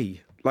of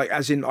me. Like,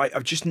 as in,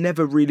 I've just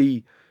never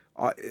really...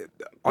 it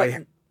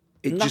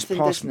just Nothing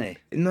passed Disney?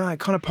 No, it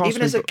kind of passed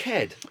Even me as a by.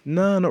 kid?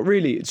 No, not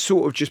really. It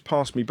sort of just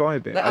passed me by a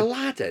bit. Like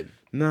Aladdin?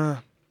 No.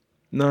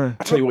 I'll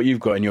tell you what you've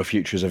got in your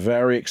future is a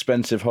very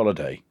expensive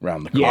holiday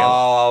round the corner. Yeah.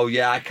 Oh,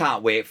 yeah, I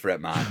can't wait for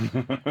it,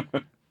 man.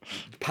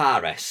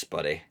 Paris,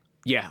 buddy.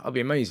 Yeah, that'd be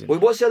amazing. Wait,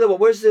 what's the other one?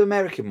 Where's the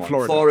American one?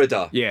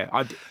 Florida. Yeah.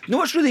 You know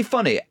what's really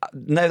funny?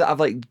 Now that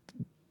I've, like,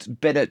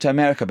 been out to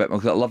America a bit more,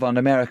 because I love on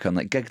America and,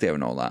 like, gig there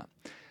and all that.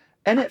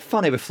 Isn't it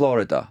funny with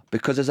Florida?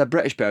 Because as a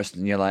British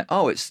person, you're like,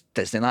 oh, it's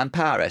Disneyland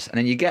Paris. And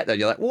then you get there,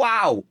 you're like,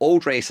 wow,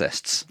 old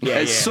racists.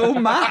 Yeah, it's so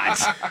mad.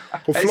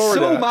 Well, It's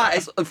so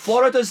mad.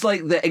 Florida's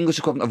like the English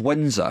equivalent of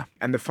Windsor.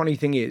 And the funny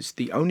thing is,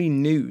 the only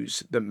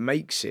news that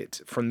makes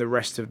it from the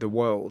rest of the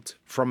world,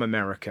 from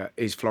America,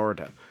 is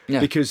Florida. Yeah.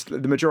 Because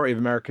the majority of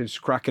Americans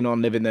cracking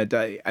on, living their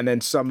day. And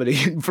then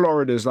somebody in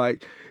Florida's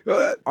like,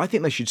 I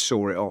think they should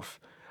saw it off.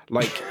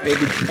 Like,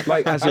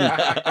 as in,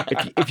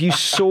 if you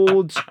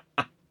sawed...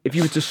 If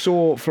you were to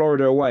saw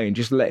Florida away and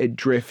just let it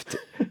drift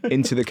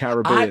into the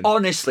Caribbean. I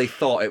honestly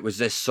thought it was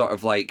this sort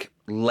of like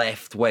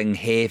left-wing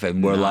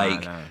haven where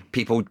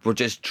people were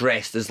just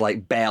dressed as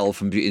like Belle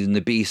from Beauty and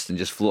the Beast and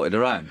just floated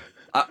around.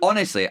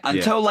 Honestly,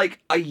 until like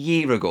a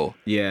year ago.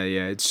 Yeah,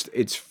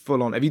 it's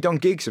full on. Have you done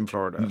gigs in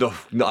Florida?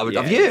 No,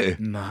 have you?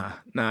 Nah.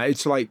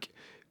 It's like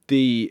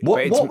the...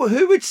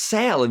 Who would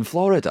sell in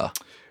Florida?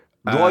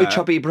 Roy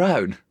Chubby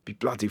Brown? Be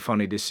bloody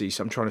funny to see.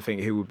 So I'm trying to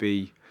think who would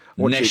be...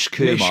 Nish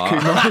Kumar. Nish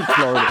Kumar in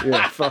Florida.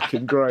 Yeah,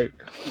 fucking great.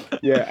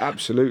 Yeah,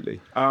 absolutely.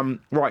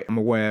 Right, I'm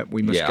aware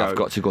we must go. Yeah, I've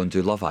got to go and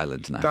do Love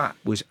Island now. That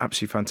was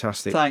absolutely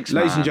fantastic. Thanks,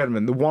 Ladies man. and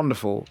gentlemen, the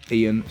wonderful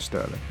Iain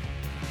Stirling.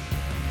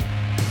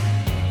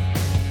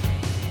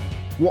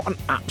 What an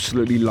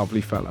absolutely lovely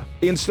fella.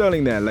 Iain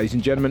Stirling there, ladies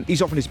and gentlemen.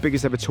 He's off on his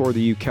biggest ever tour of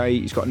the UK.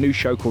 He's got a new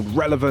show called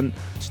Relevant.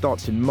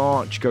 Starts in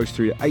March, goes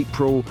through to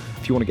April.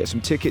 If you want to get some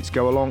tickets,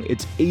 go along.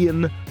 It's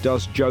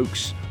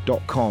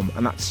iandoesjokes.com,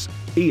 and that's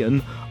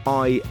Iain,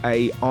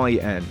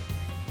 I-A-I-N.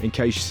 In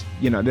case,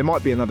 there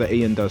might be another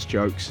Iain Does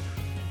Jokes.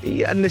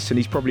 And listen,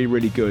 he's probably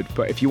really good,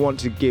 but if you want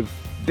to give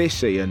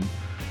this Iain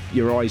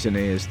your eyes and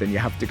ears, then you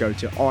have to go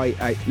to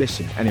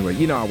listen, anyway,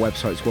 you know how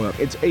websites work.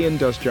 It's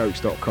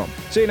iandoesjokes.com.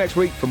 See you next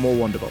week for more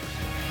Wonderbox.